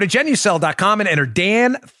 Go to Genucel.com and enter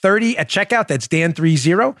Dan30 at checkout. That's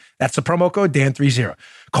Dan30. That's the promo code Dan30.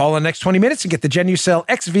 Call in the next 20 minutes and get the Genucel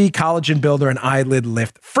XV Collagen Builder and Eyelid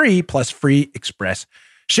Lift free, plus free express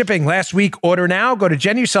shipping. Last week, order now. Go to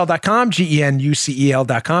Genucel.com,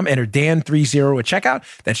 Genucel.com. Enter Dan30 at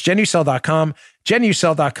checkout. That's Genucel.com,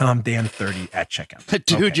 Genucel.com, Dan30 at checkout.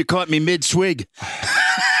 Dude, okay. You caught me mid-swig.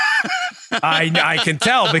 I can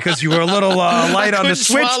tell because you were a little light on the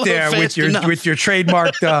switch there with your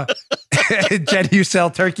trademarked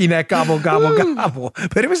Genucel turkey neck gobble gobble gobble.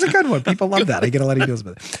 But it was a good one. People love that. I get a lot of deals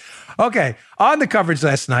with it. Okay, on the coverage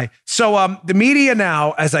last night. So the media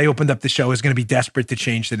now, as I opened up the show, is going to be desperate to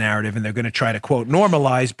change the narrative, and they're going to try to, quote,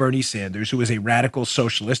 normalize Bernie Sanders, who is a radical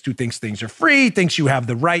socialist who thinks things are free, thinks you have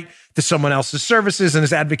the right to someone else's services, and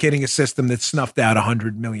is advocating a system that snuffed out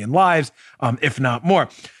 100 million lives, if not more.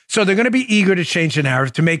 So they're going to be eager to change the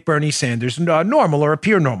narrative to make Bernie Sanders normal or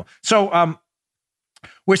appear normal. So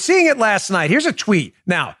we're seeing it last night. Here's a tweet.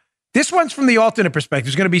 Now, this one's from the alternate perspective.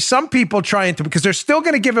 There's going to be some people trying to, because they're still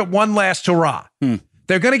going to give it one last hurrah.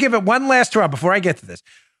 They're going to give it one last hurrah before I get to this,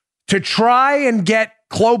 to try and get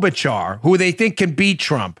Klobuchar, who they think can beat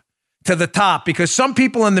Trump, to the top, because some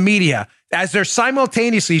people in the media, as they're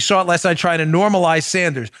simultaneously, saw it last night, trying to normalize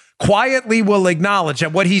Sanders, quietly will acknowledge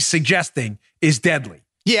that what he's suggesting is deadly.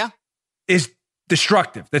 Yeah. Is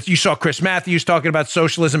destructive. That you saw Chris Matthews talking about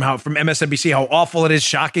socialism, how from MSNBC, how awful it is,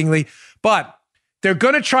 shockingly. But they're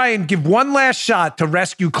going to try and give one last shot to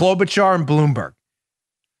rescue Klobuchar and Bloomberg.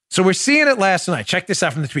 So we're seeing it last night. Check this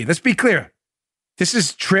out from the tweet. Let's be clear. This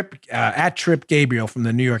is at Trip Gabriel from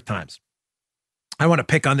the New York Times. I want to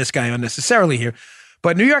pick on this guy unnecessarily here,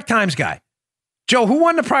 but New York Times guy. Joe, who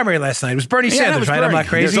won the primary last night? It was Bernie Sanders, right? Bernie. I'm not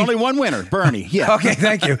crazy. There's only one winner, Bernie. Yeah. Okay,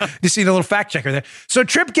 thank you. You see the little fact checker there. So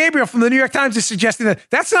Trip Gabriel from the New York Times is suggesting that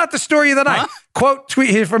that's not the story of the night. Quote tweet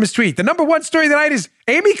here from his tweet. The number one story of the night is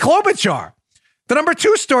Amy Klobuchar. The number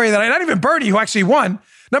two story of the night, not even Bernie, who actually won.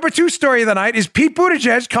 Number two story of the night is Pete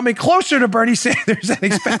Buttigieg coming closer to Bernie Sanders than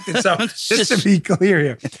expected. So just to be clear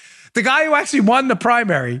here, the guy who actually won the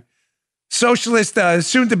primary, socialist,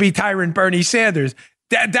 soon-to-be tyrant Bernie Sanders,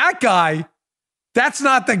 that guy, that's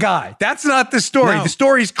not the guy. That's not the story. No. The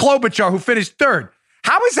story is Klobuchar, who finished third.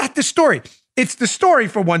 How is that the story? It's the story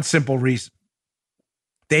for one simple reason.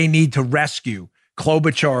 They need to rescue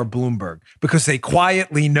Klobuchar or Bloomberg because they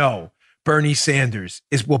quietly know Bernie Sanders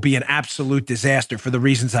will be an absolute disaster for the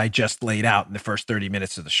reasons I just laid out in the first 30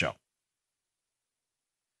 minutes of the show.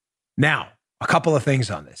 Now, a couple of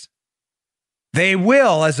things on this. They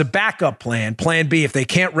will, as a backup plan B, if they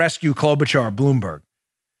can't rescue Klobuchar or Bloomberg,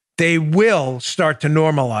 they will start to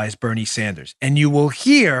normalize Bernie Sanders. And you will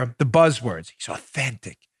hear the buzzwords. He's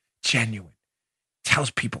authentic, genuine,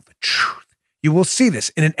 tells people the truth. You will see this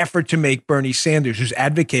in an effort to make Bernie Sanders, who's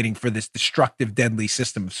advocating for this destructive, deadly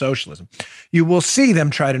system of socialism, you will see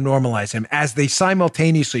them try to normalize him as they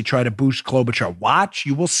simultaneously try to boost Klobuchar. Watch,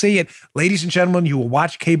 you will see it. Ladies and gentlemen, you will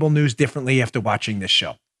watch cable news differently after watching this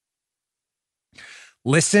show.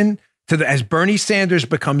 Listen to as Bernie Sanders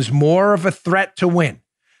becomes more of a threat to win.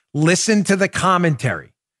 Listen to the commentary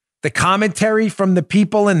from the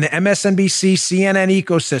people in the MSNBC, CNN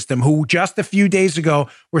ecosystem who just a few days ago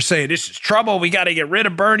were saying, this is trouble. We got to get rid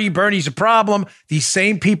of Bernie. Bernie's a problem. These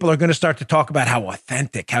same people are going to start to talk about how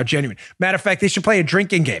authentic, how genuine. Matter of fact, they should play a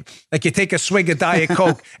drinking game. Like you take a swig of Diet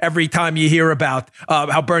Coke every time you hear about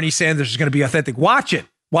how Bernie Sanders is going to be authentic. Watch it.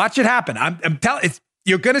 Watch it happen. I'm telling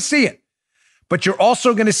you're going to see it. But you're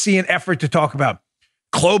also going to see an effort to talk about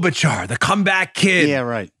Klobuchar, the comeback kid. Yeah,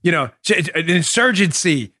 right. You know, an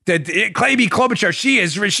insurgency. Claby Klobuchar,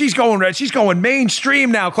 she's going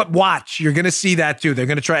mainstream now. Watch, you're going to see that too. They're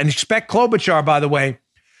going to try and expect Klobuchar, by the way,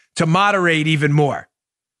 to moderate even more.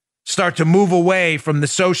 Start to move away from the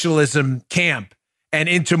socialism camp and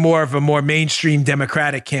into more of a more mainstream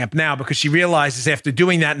Democratic camp now, because she realizes after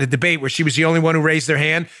doing that in the debate where she was the only one who raised their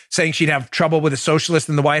hand saying she'd have trouble with a socialist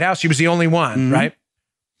in the White House, she was the only one, right?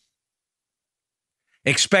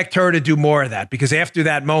 Expect her to do more of that, because after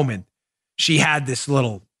that moment, she had this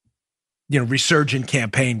little, resurgent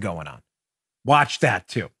campaign going on. Watch that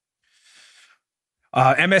too.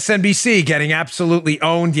 MSNBC getting absolutely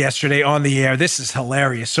owned yesterday on the air. This is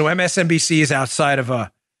hilarious. So MSNBC is outside of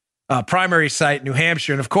a primary site in New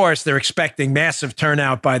Hampshire. And of course, they're expecting massive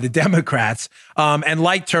turnout by the Democrats and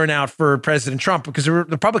light turnout for President Trump, because the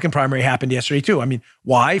Republican primary happened yesterday too. I mean,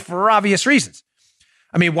 why? For obvious reasons.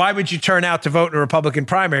 I mean, why would you turn out to vote in a Republican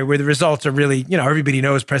primary where the results are really, everybody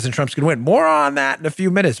knows President Trump's going to win? More on that in a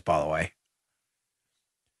few minutes, by the way.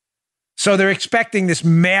 So they're expecting this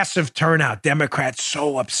massive turnout. Democrats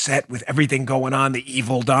so upset with everything going on, the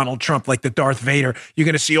evil Donald Trump, like the Darth Vader. You're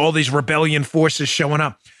going to see all these rebellion forces showing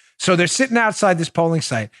up. So they're sitting outside this polling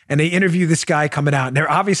site and they interview this guy coming out. And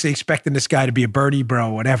they're obviously expecting this guy to be a Bernie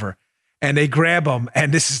bro, whatever. And they grab him,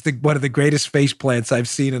 and this is one of the greatest face plants I've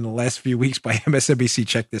seen in the last few weeks by MSNBC.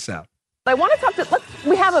 Check this out. I want to talk to.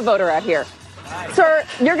 We have a voter out here, sir.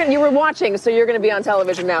 You were watching, so you're going to be on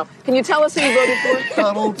television now. Can you tell us who you voted for?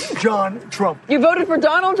 Donald John Trump. You voted for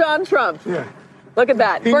Donald John Trump. Yeah. Look at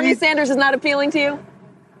that. Bernie Sanders is not appealing to you.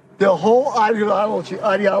 The whole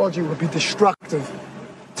ideology would be destructive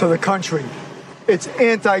to the country. It's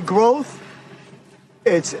anti-growth.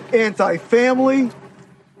 It's anti-family.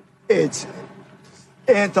 It's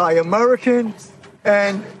anti-American,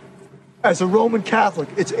 and as a Roman Catholic,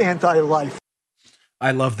 it's anti-life.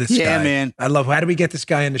 I love this guy. Yeah, man. I love. How do we get this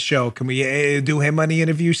guy in the show? Can we do him on the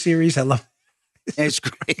interview series? I love. It's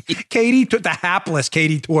great. Katie, the hapless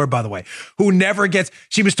Katie Torr, by the way, who never gets.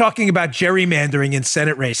 She was talking about gerrymandering in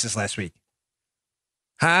Senate races last week.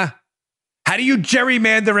 Huh? How do you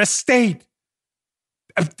gerrymander a state?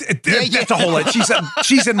 That's a whole lot.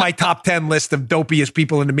 She's in my top 10 list of dopiest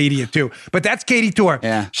people in the media too. But that's Katie Torr.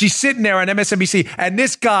 Yeah. She's sitting there on MSNBC, and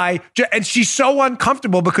this guy, and she's so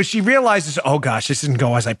uncomfortable because she realizes, oh gosh, this didn't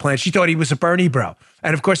go as I planned. She thought he was a Bernie bro.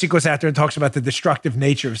 And of course he goes out there and talks about the destructive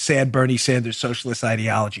nature of sad Bernie Sanders socialist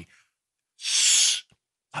ideology. Shh.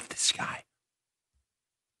 Love this guy.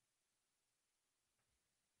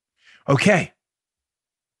 Okay.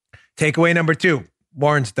 Takeaway number 2.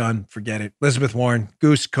 Warren's done. Forget it. Elizabeth Warren,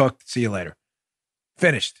 goose cooked. See you later.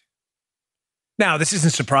 Finished. Now, this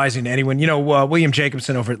isn't surprising to anyone. You know, William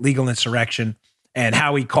Jacobson over at Legal Insurrection and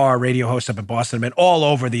Howie Carr, radio host up in Boston, have been all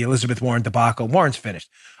over the Elizabeth Warren debacle. Warren's finished.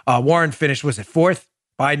 Warren finished, was it 4th?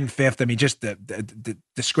 Biden 5th. I mean, just the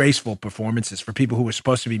disgraceful performances for people who were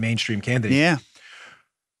supposed to be mainstream candidates. Yeah.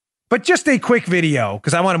 But just a quick video,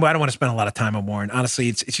 because I don't want to spend a lot of time on Warren.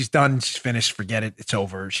 Honestly, she's done. She's finished. Forget it. It's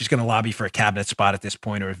over. She's going to lobby for a cabinet spot at this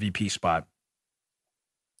point or a VP spot.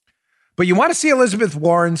 But you want to see Elizabeth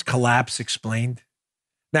Warren's collapse explained?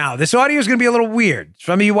 Now, this audio is going to be a little weird.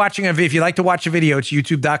 Some of you watching, if you like to watch a video, it's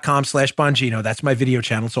youtube.com/Bongino. That's my video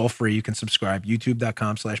channel. It's all free. You can subscribe.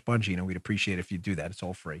 youtube.com/Bongino. We'd appreciate it if you do that. It's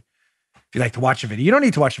all free. If you like to watch a video, you don't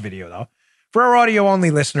need to watch a video, though. For our audio-only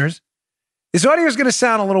listeners, this audio is going to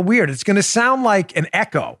sound a little weird. It's going to sound like an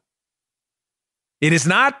echo. It is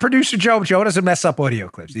not producer Joe. Joe doesn't mess up audio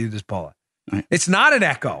clips. Neither does Paula. Right. It's not an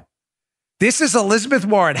echo. This is Elizabeth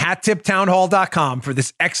Warren, hattiptownhall.com for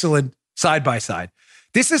this excellent side-by-side.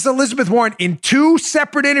 This is Elizabeth Warren in 2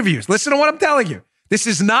 separate interviews. Listen to what I'm telling you. This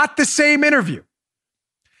is not the same interview.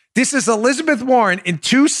 This is Elizabeth Warren in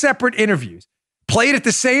 2 separate interviews, played at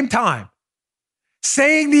the same time,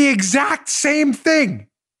 saying the exact same thing.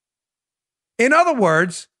 In other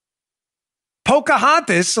words,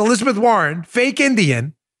 Pocahontas, Elizabeth Warren, fake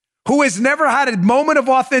Indian, who has never had a moment of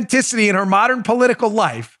authenticity in her modern political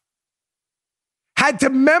life, had to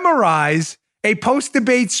memorize a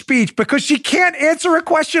post-debate speech because she can't answer a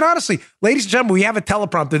question honestly. Ladies and gentlemen, we have a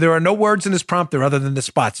teleprompter. There are no words in this prompter other than the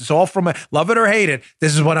spots. It's all from love it or hate it.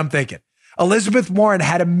 This is what I'm thinking. Elizabeth Warren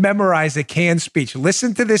had to memorize a canned speech.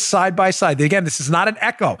 Listen to this side by side. Again, this is not an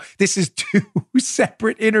echo. This is 2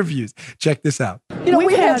 separate interviews. Check this out. You know,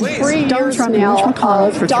 we've had 3 years now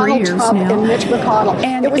of Donald Trump and Mitch McConnell.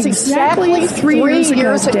 And it was exactly 3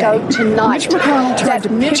 years ago tonight that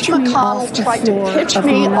Mitch McConnell tried to pitch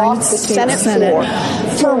me off the Senate floor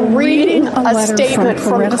for reading a statement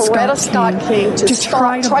from Coretta Scott King to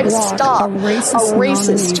try to stop a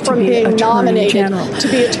racist from being nominated to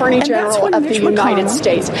be Attorney General of the United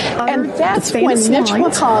States. And that's when Mitch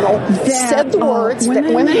McConnell said the words that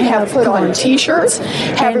women have put on T-shirts,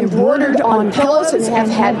 have embroidered on pillows, and have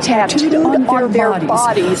had tattooed on their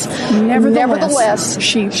bodies. Nevertheless,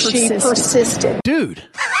 she persisted. Dude,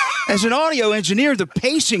 as an audio engineer, the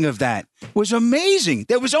pacing of that was amazing.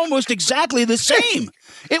 That was almost exactly the same.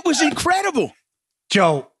 It was incredible.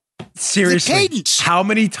 Joe, seriously, how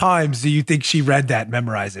many times do you think she read that,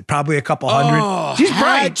 memorized it? Probably a couple hundred. She's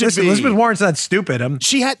bright. Listen, Elizabeth Warren's not stupid.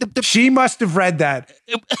 She must have read that.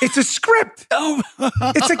 It's a script.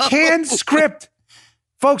 It's a canned script.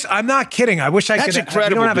 Folks, I'm not kidding. I wish I could.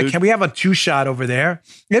 Incredible, we have a 2-shot over there.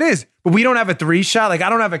 It is, but we don't have a 3-shot. Like, I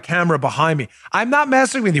don't have a camera behind me. I'm not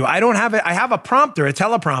messing with you. I don't have it. I have a prompter, a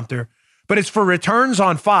teleprompter, but it's for returns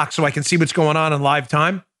on Fox so I can see what's going on in live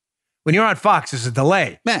time. When you're on Fox, there's a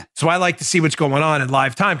delay. So I like to see what's going on in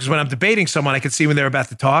live time because when I'm debating someone, I can see when they're about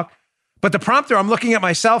to talk. But the prompter, I'm looking at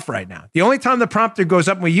myself right now. The only time the prompter goes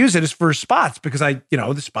up and we use it is for spots because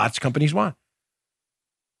the spots companies want.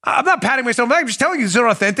 I'm not patting myself back. I'm just telling you this is an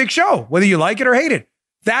authentic show, whether you like it or hate it.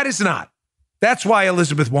 That is not. That's why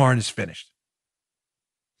Elizabeth Warren is finished.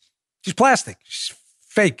 She's plastic. She's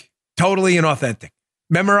fake. Totally inauthentic.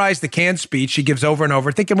 Memorize the canned speech she gives over and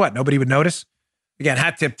over, thinking what? Nobody would notice? Again,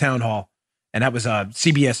 Hat Tip Town Hall. And that was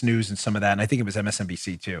CBS News and some of that. And I think it was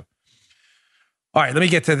MSNBC too. All right, let me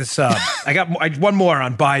get to this. I got one more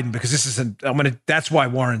on Biden because that's why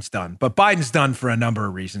Warren's done. But Biden's done for a number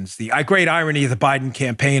of reasons. The great irony of the Biden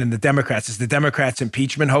campaign and the Democrats is the Democrats'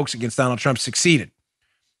 impeachment hoax against Donald Trump succeeded.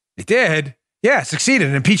 It did. Yeah, succeeded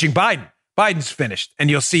in impeaching Biden. Biden's finished. And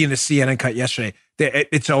you'll see in the CNN cut yesterday,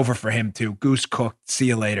 it's over for him too. Goose cooked. See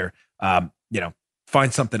you later.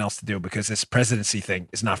 Find something else to do because this presidency thing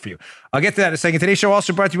is not for you. I'll get to that in a second. Today's show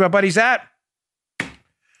also brought to you by buddies at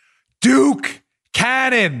Duke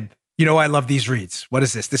Cannon. You know, I love these reads. What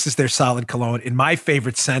is this? This is their solid cologne in my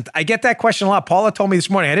favorite scent. I get that question a lot. Paula told me this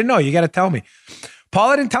morning. I didn't know. You got to tell me.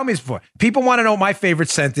 Paula didn't tell me this before. People want to know what my favorite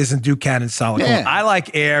scent is in Duke Cannon solid cologne. I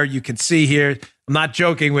like Air. You can see here. I'm not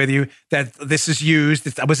joking with you that this is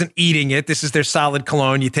used. I wasn't eating it. This is their solid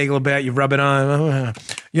cologne. You take a little bit, you rub it on,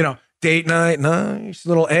 date night, nice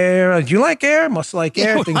little Air. Do you like Air? Must like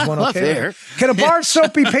Air. Things went okay. Air. Can a bar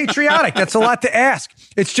soap be patriotic? That's a lot to ask.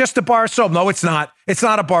 It's just a bar soap. No, it's not. It's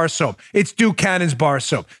not a bar soap. It's Duke Cannon's bar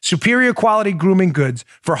soap. Superior quality grooming goods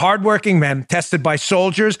for hardworking men tested by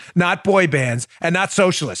soldiers, not boy bands, and not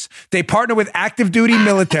socialists. They partner with active duty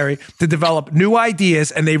military to develop new ideas,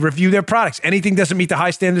 and they review their products. Anything doesn't meet the high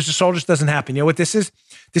standards of soldiers doesn't happen. You know what this is?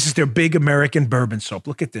 This is their big American bourbon soap.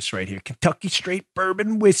 Look at this right here. Kentucky Straight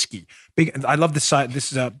Bourbon Whiskey. Big. I love the side.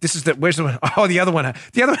 This is the, where's the one? Oh, the other one.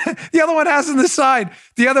 The other one has on the side.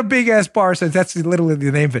 The other big ass bar says, that's literally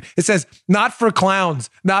the name of it. It says, not for clowns,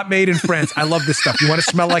 not made in France. I love this stuff. You want to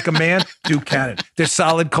smell like a man? Duke Cannon. Their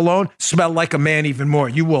solid cologne, smell like a man even more.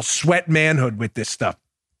 You will sweat manhood with this stuff.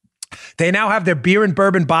 They now have their beer and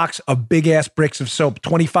bourbon box of big ass bricks of soap,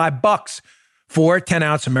 $25. 4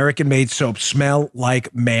 10-ounce American-made soap, smell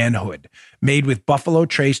like manhood. Made with Buffalo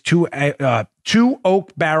Trace, two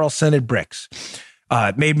oak barrel scented bricks.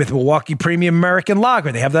 Made with Milwaukee Premium American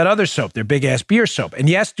Lager. They have that other soap, their big-ass beer soap. And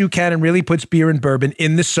yes, Duke Cannon really puts beer and bourbon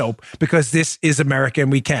in the soap because this is America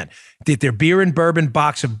and we can. Did their beer and bourbon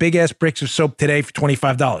box of big-ass bricks of soap today for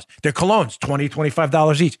 $25. Their colognes,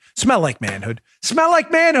 $25 each. Smell like manhood. Smell like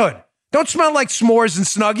manhood. Don't smell like s'mores and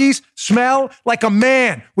Snuggies. Smell like a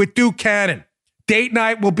man with Duke Cannon. Date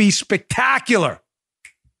night will be spectacular.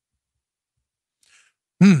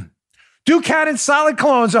 Duke Cannon solid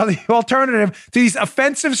colognes are the alternative to these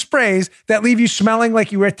offensive sprays that leave you smelling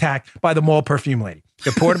like you were attacked by the mall perfume lady.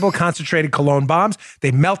 They're portable, concentrated cologne bombs.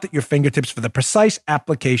 They melt at your fingertips for the precise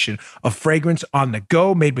application of fragrance on the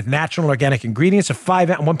go, made with natural and organic ingredients. A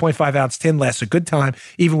 1.5 ounce tin lasts a good time,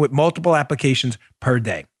 even with multiple applications per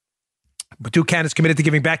day. But Duke Cannon is committed to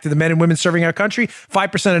giving back to the men and women serving our country.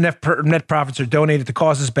 5% of net profits are donated to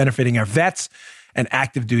causes benefiting our vets and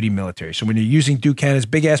active duty military. So when you're using Duke Cannon's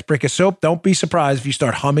big ass brick of soap, don't be surprised if you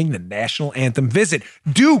start humming the national anthem. Visit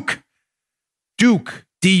Duke,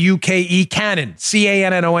 D-U-K-E Cannon,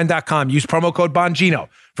 CANNON.com. Use promo code Bongino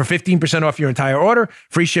for 15% off your entire order.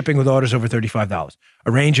 Free shipping with orders over $35.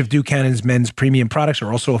 A range of Duke Cannon's men's premium products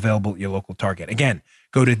are also available at your local Target. Again,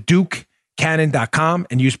 go to DukeCannon.com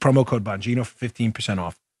and use promo code Bongino for 15%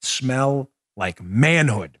 off. Smell like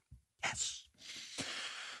manhood. Yes.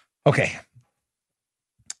 Okay.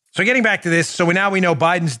 So getting back to this, so now we know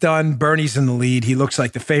Biden's done. Bernie's in the lead. He looks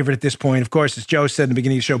like the favorite at this point. Of course, as Joe said in the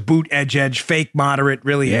beginning of the show, boot, edge, fake moderate,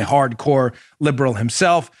 really a hardcore liberal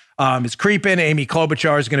himself. Is creeping. Amy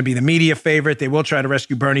Klobuchar is going to be the media favorite. They will try to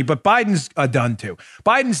rescue Bernie, but Biden's done too.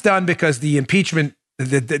 Biden's done because the impeachment,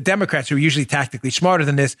 the Democrats, who are usually tactically smarter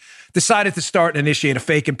than this, decided to start and initiate a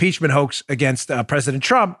fake impeachment hoax against President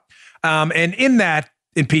Trump. And in that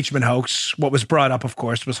impeachment hoax, what was brought up, of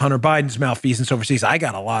course, was Hunter Biden's malfeasance overseas. I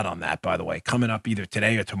got a lot on that, by the way, coming up either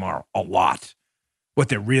today or tomorrow. A lot. What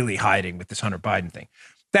they're really hiding with this Hunter Biden thing.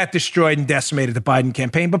 That destroyed and decimated the Biden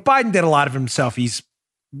campaign, but Biden did a lot of himself.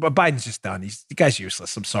 Biden's just done. The guy's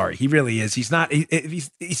useless. I'm sorry. He really is. He's not.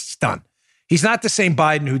 He's done. He's not the same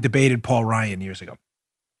Biden who debated Paul Ryan years ago.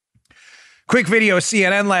 Quick video of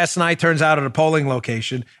CNN last night, turns out at a polling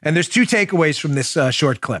location, and there's 2 takeaways from this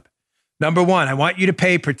short clip. Number 1, I want you to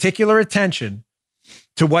pay particular attention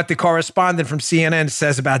to what the correspondent from CNN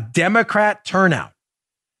says about Democrat turnout.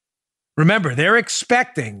 Remember, they're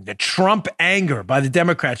expecting the Trump anger by the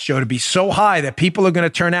Democrats show to be so high that people are going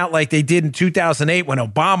to turn out like they did in 2008 when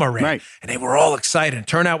Obama ran. Right. And they were all excited. And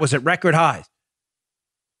turnout was at record highs.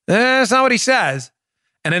 That's not what he says.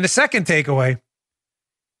 And then the second takeaway,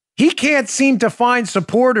 he can't seem to find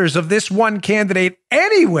supporters of this one candidate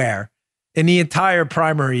anywhere in the entire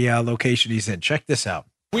primary location he's in. Check this out.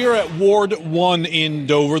 We are at Ward 1 in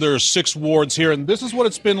Dover. There are 6 wards here, and this is what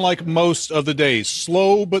it's been like most of the day.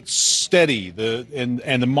 Slow but steady. And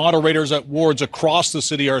the moderators at wards across the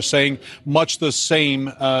city are saying much the same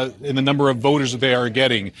in the number of voters that they are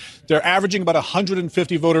getting. They're averaging about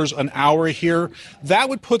 150 voters an hour here. That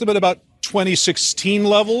would put them at about 2016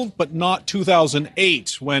 level, but not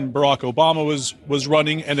 2008 when Barack Obama was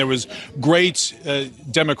running and there was great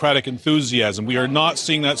Democratic enthusiasm. We are not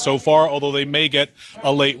seeing that so far, although they may get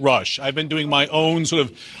a late rush. I've been doing my own sort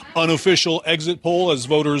of unofficial exit poll as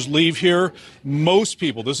voters leave here. Most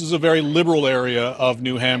people, this is a very liberal area of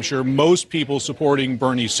New Hampshire, most people supporting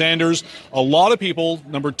Bernie Sanders. A lot of people,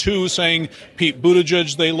 number 2, saying Pete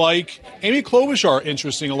Buttigieg they like. Amy Klobuchar,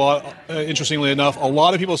 interestingly enough, a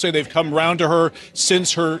lot of people say they've come round to her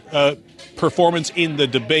since her performance in the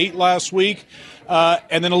debate last week.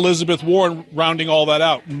 And then Elizabeth Warren rounding all that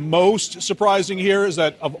out. Most surprising here is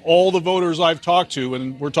that of all the voters I've talked to,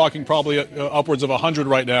 and we're talking probably upwards of 100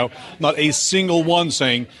 right now, not a single one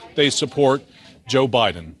saying they support Joe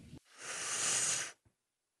Biden.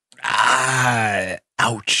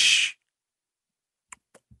 Ouch.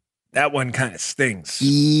 That one kind of stings.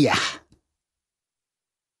 Yeah.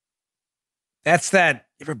 That's that.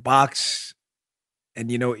 You ever box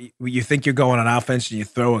and, you think you're going on offense and you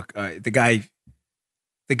throw the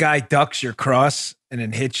guy ducks your cross and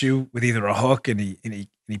then hits you with either a hook and he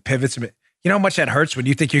pivots a bit. You know how much that hurts when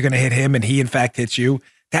you think you're going to hit him and he in fact hits you?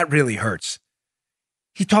 That really hurts.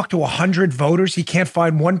 He talked to 100 voters. He can't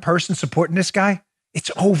find one person supporting this guy.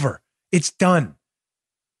 It's over. It's done.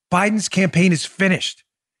 Biden's campaign is finished.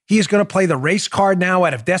 He is going to play the race card now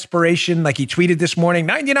out of desperation, like he tweeted this morning.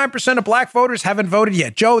 99% of black voters haven't voted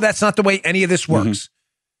yet. Joe, that's not the way any of this works. Mm-hmm.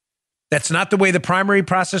 That's not the way the primary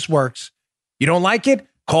process works. You don't like it?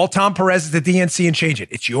 Call Tom Perez at the DNC and change it.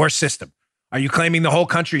 It's your system. Are you claiming the whole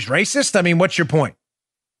country's racist? I mean, what's your point?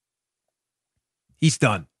 He's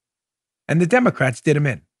done. And the Democrats did him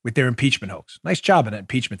in with their impeachment hoax. Nice job on that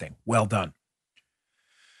impeachment thing. Well done.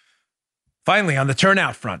 Finally, on the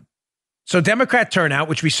turnout front. So Democrat turnout,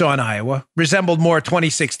 which we saw in Iowa, resembled more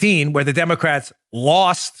 2016, where the Democrats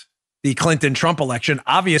lost the Clinton-Trump election,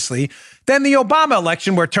 obviously, than the Obama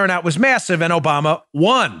election, where turnout was massive and Obama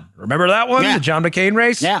won. Remember that one? Yeah. The John McCain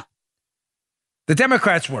race? Yeah. The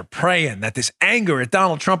Democrats were praying that this anger at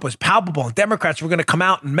Donald Trump was palpable and Democrats were going to come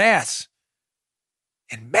out en masse.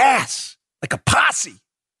 En masse. Like a posse.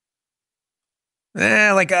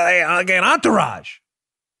 Like an entourage.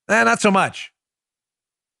 Not so much.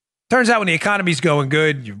 Turns out when the economy's going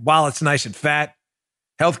good, your wallet's nice and fat,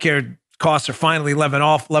 healthcare costs are finally leveling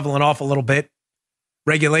off a little bit,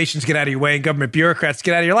 regulations get out of your way, and government bureaucrats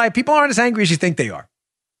get out of your life, people aren't as angry as you think they are.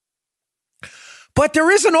 But there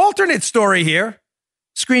is an alternate story here.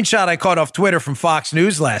 Screenshot I caught off Twitter from Fox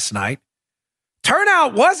News last night.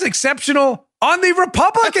 Turnout was exceptional on the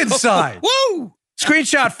Republican side. Woo!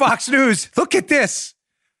 Screenshot Fox News. Look at this.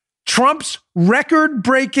 Trump's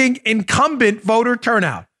record-breaking incumbent voter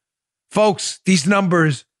turnout. Folks, these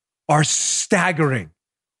numbers are staggering.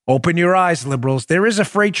 Open your eyes, liberals. There is a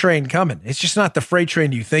freight train coming. It's just not the freight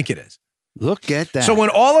train you think it is. Look at that. So when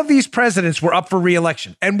all of these presidents were up for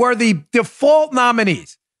re-election and were the default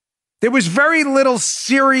nominees, there was very little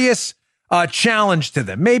serious challenge to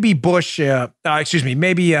them. Maybe Bush, not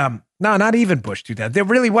even Bush 2000. There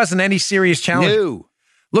really wasn't any serious challenge. No.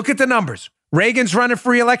 Look at the numbers. Reagan's running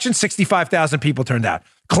for re-election, 65,000 people turned out.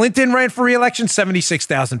 Clinton ran for re-election,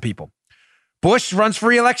 76,000 people. Bush runs for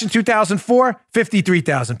re-election 2004,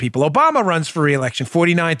 53,000 people. Obama runs for re-election,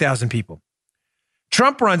 49,000 people.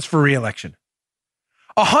 Trump runs for re-election.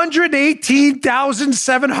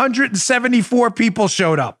 118,774 people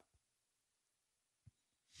showed up.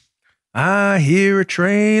 I hear a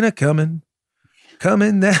train a-coming,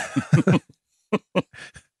 coming down.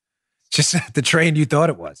 Just the train you thought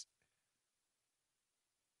it was.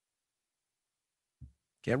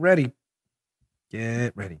 Get ready.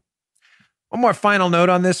 Get ready. One more final note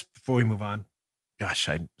on this before we move on. Gosh,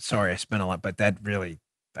 I'm sorry I spent a lot, but that really,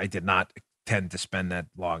 I did not intend to spend that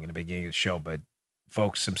long in the beginning of the show. But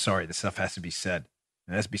folks, I'm sorry. This stuff has to be said.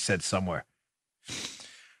 It has to be said somewhere.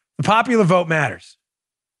 The popular vote matters.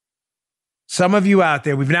 Some of you out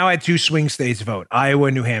there, we've now had 2 swing states vote, Iowa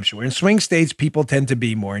and New Hampshire. Where in swing states, people tend to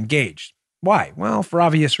be more engaged. Why? Well, for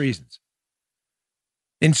obvious reasons.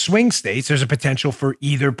 In swing states, there's a potential for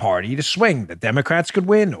either party to swing. The Democrats could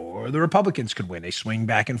win or the Republicans could win. They swing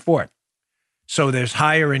back and forth. So there's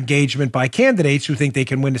higher engagement by candidates who think they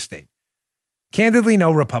can win a state. Candidly,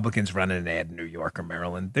 no Republicans running an ad in New York or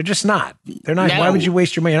Maryland. They're just not. They're not. No. Why would you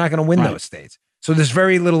waste your money? You're not going to win those states. So there's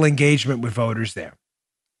very little engagement with voters there.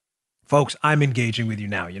 Folks, I'm engaging with you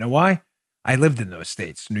now. You know why? I lived in those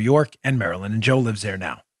states, New York and Maryland, and Joe lives there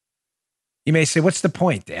now. You may say, what's the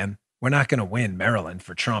point, Dan? We're not going to win Maryland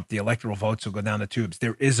for Trump. The electoral votes will go down the tubes.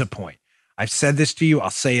 There is a point. I've said this to you. I'll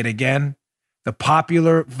say it again. The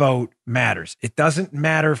popular vote matters. It doesn't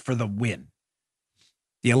matter for the win.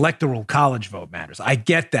 The electoral college vote matters. I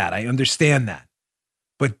get that. I understand that.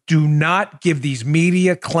 But do not give these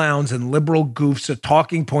media clowns and liberal goofs a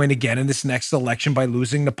talking point again in this next election by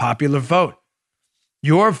losing the popular vote.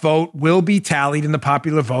 Your vote will be tallied in the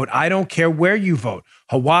popular vote. I don't care where you vote.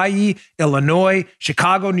 Hawaii, Illinois,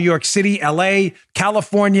 Chicago, New York City, LA,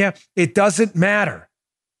 California. It doesn't matter.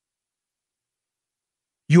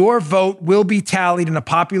 Your vote will be tallied in a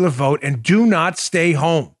popular vote, and do not stay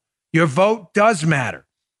home. Your vote does matter.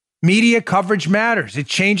 Media coverage matters. It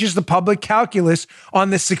changes the public calculus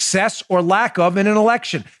on the success or lack of in an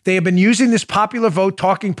election. They have been using this popular vote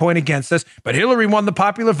talking point against us, but Hillary won the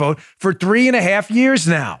popular vote for 3.5 years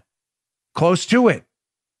now. Close to it.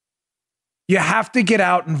 You have to get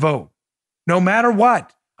out and vote. No matter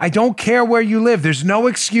what. I don't care where you live. There's no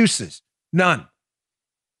excuses. None.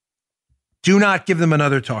 Do not give them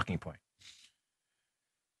another talking point.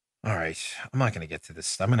 All right. I'm not going to get to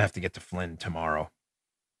this. I'm going to have to get to Flynn tomorrow.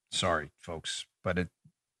 Sorry, folks, but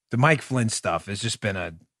the Mike Flynn stuff has just been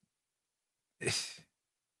let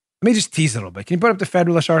me just tease a little bit. Can you put up the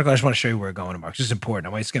Federalist article? I just want to show you where we're going tomorrow. It's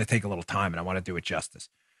important. It's going to take a little time, and I want to do it justice.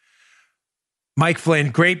 Mike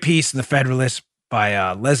Flynn, great piece in the Federalist,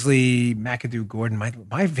 by Leslie McAdoo Gordon.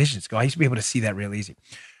 My vision's go. I used to be able to see that real easy.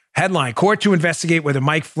 Headline, court to investigate whether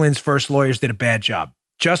Mike Flynn's first lawyers did a bad job.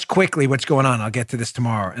 Just quickly, what's going on? I'll get to this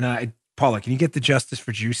tomorrow. And Paula, can you get the Justice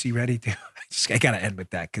for Juicy ready? I got to end with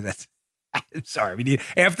that because that's, I'm sorry. We need,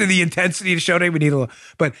 after the intensity of the show today, we need a little,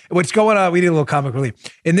 but what's going on? We need a little comic relief.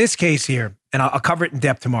 In this case here, and I'll cover it in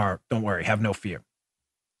depth tomorrow. Don't worry. Have no fear.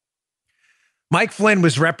 Mike Flynn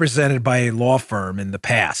was represented by a law firm in the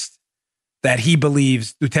past that he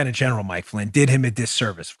believes Lieutenant General Mike Flynn did him a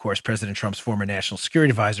disservice. Of course, President Trump's former national security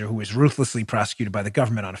advisor, who was ruthlessly prosecuted by the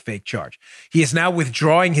government on a fake charge. He is now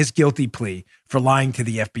withdrawing his guilty plea for lying to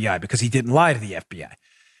the FBI because he didn't lie to the FBI.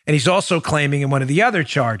 And he's also claiming in one of the other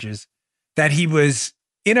charges that he was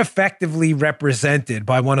ineffectively represented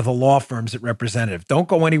by one of the law firms that represented him. Don't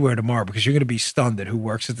go anywhere tomorrow because you're going to be stunned at who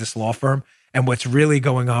works at this law firm and what's really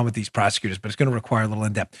going on with these prosecutors, but it's going to require a little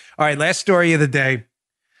in-depth. All right, last story of the day.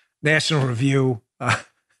 National Review.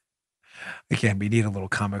 Again, we need a little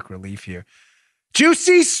comic relief here.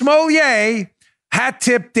 Juicy Smollett, hat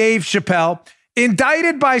tip Dave Chappelle,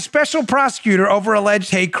 indicted by special prosecutor over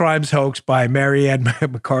alleged hate crimes hoax by Marianne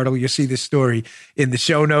McCardle. You'll see this story in the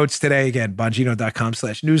show notes today. Again,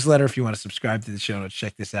 Bongino.com/newsletter. If you want to subscribe to the show notes,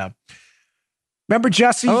 check this out. Remember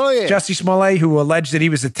Jussie? Oh, yeah. Jussie Smollett, who alleged that he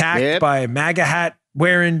was attacked by MAGA hat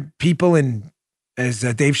wearing people in, as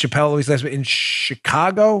Dave Chappelle always says, in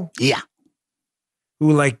Chicago. Yeah.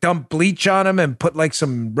 Who like dumped bleach on him and put like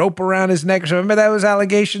some rope around his neck. So remember that was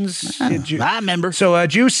allegations? I remember. So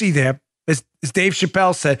Juicy there, as Dave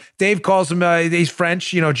Chappelle said, Dave calls him, he's French,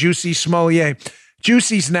 Juicy Smollett.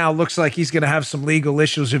 Juicy's now looks like he's going to have some legal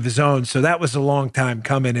issues of his own. So that was a long time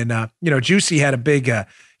coming. And, Juicy had a big,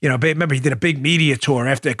 remember he did a big media tour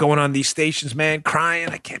after going on these stations, man, crying.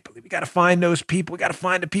 I can't believe we got to find those people. We got to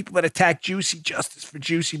find the people that attacked Juicy. Justice for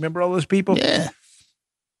Juicy. Remember all those people? Yeah.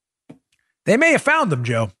 They may have found them,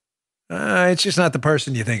 Joe. It's just not the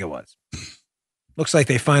person you think it was. Looks like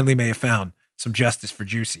they finally may have found some justice for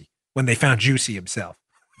Juicy when they found Juicy himself.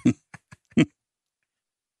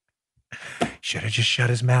 Should have just shut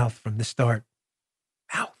his mouth from the start.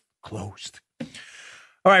 Mouth closed.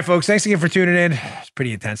 All right, folks, thanks again for tuning in. It's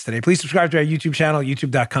pretty intense today. Please subscribe to our YouTube channel,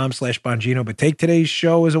 youtube.com/Bongino. But take today's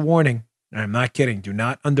show as a warning. I'm not kidding. Do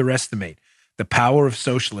not underestimate the power of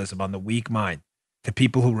socialism on the weak mind. To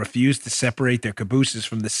people who refuse to separate their cabooses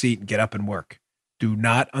from the seat and get up and work. Do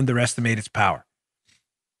not underestimate its power.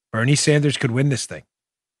 Bernie Sanders could win this thing.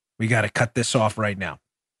 We got to cut this off right now.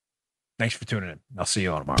 Thanks for tuning in. I'll see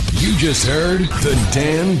you all tomorrow. You just heard the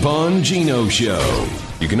Dan Bongino Show.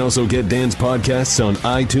 You can also get Dan's podcasts on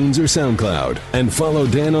iTunes or SoundCloud. And follow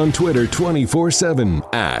Dan on Twitter 24/7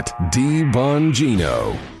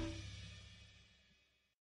 @DBongino.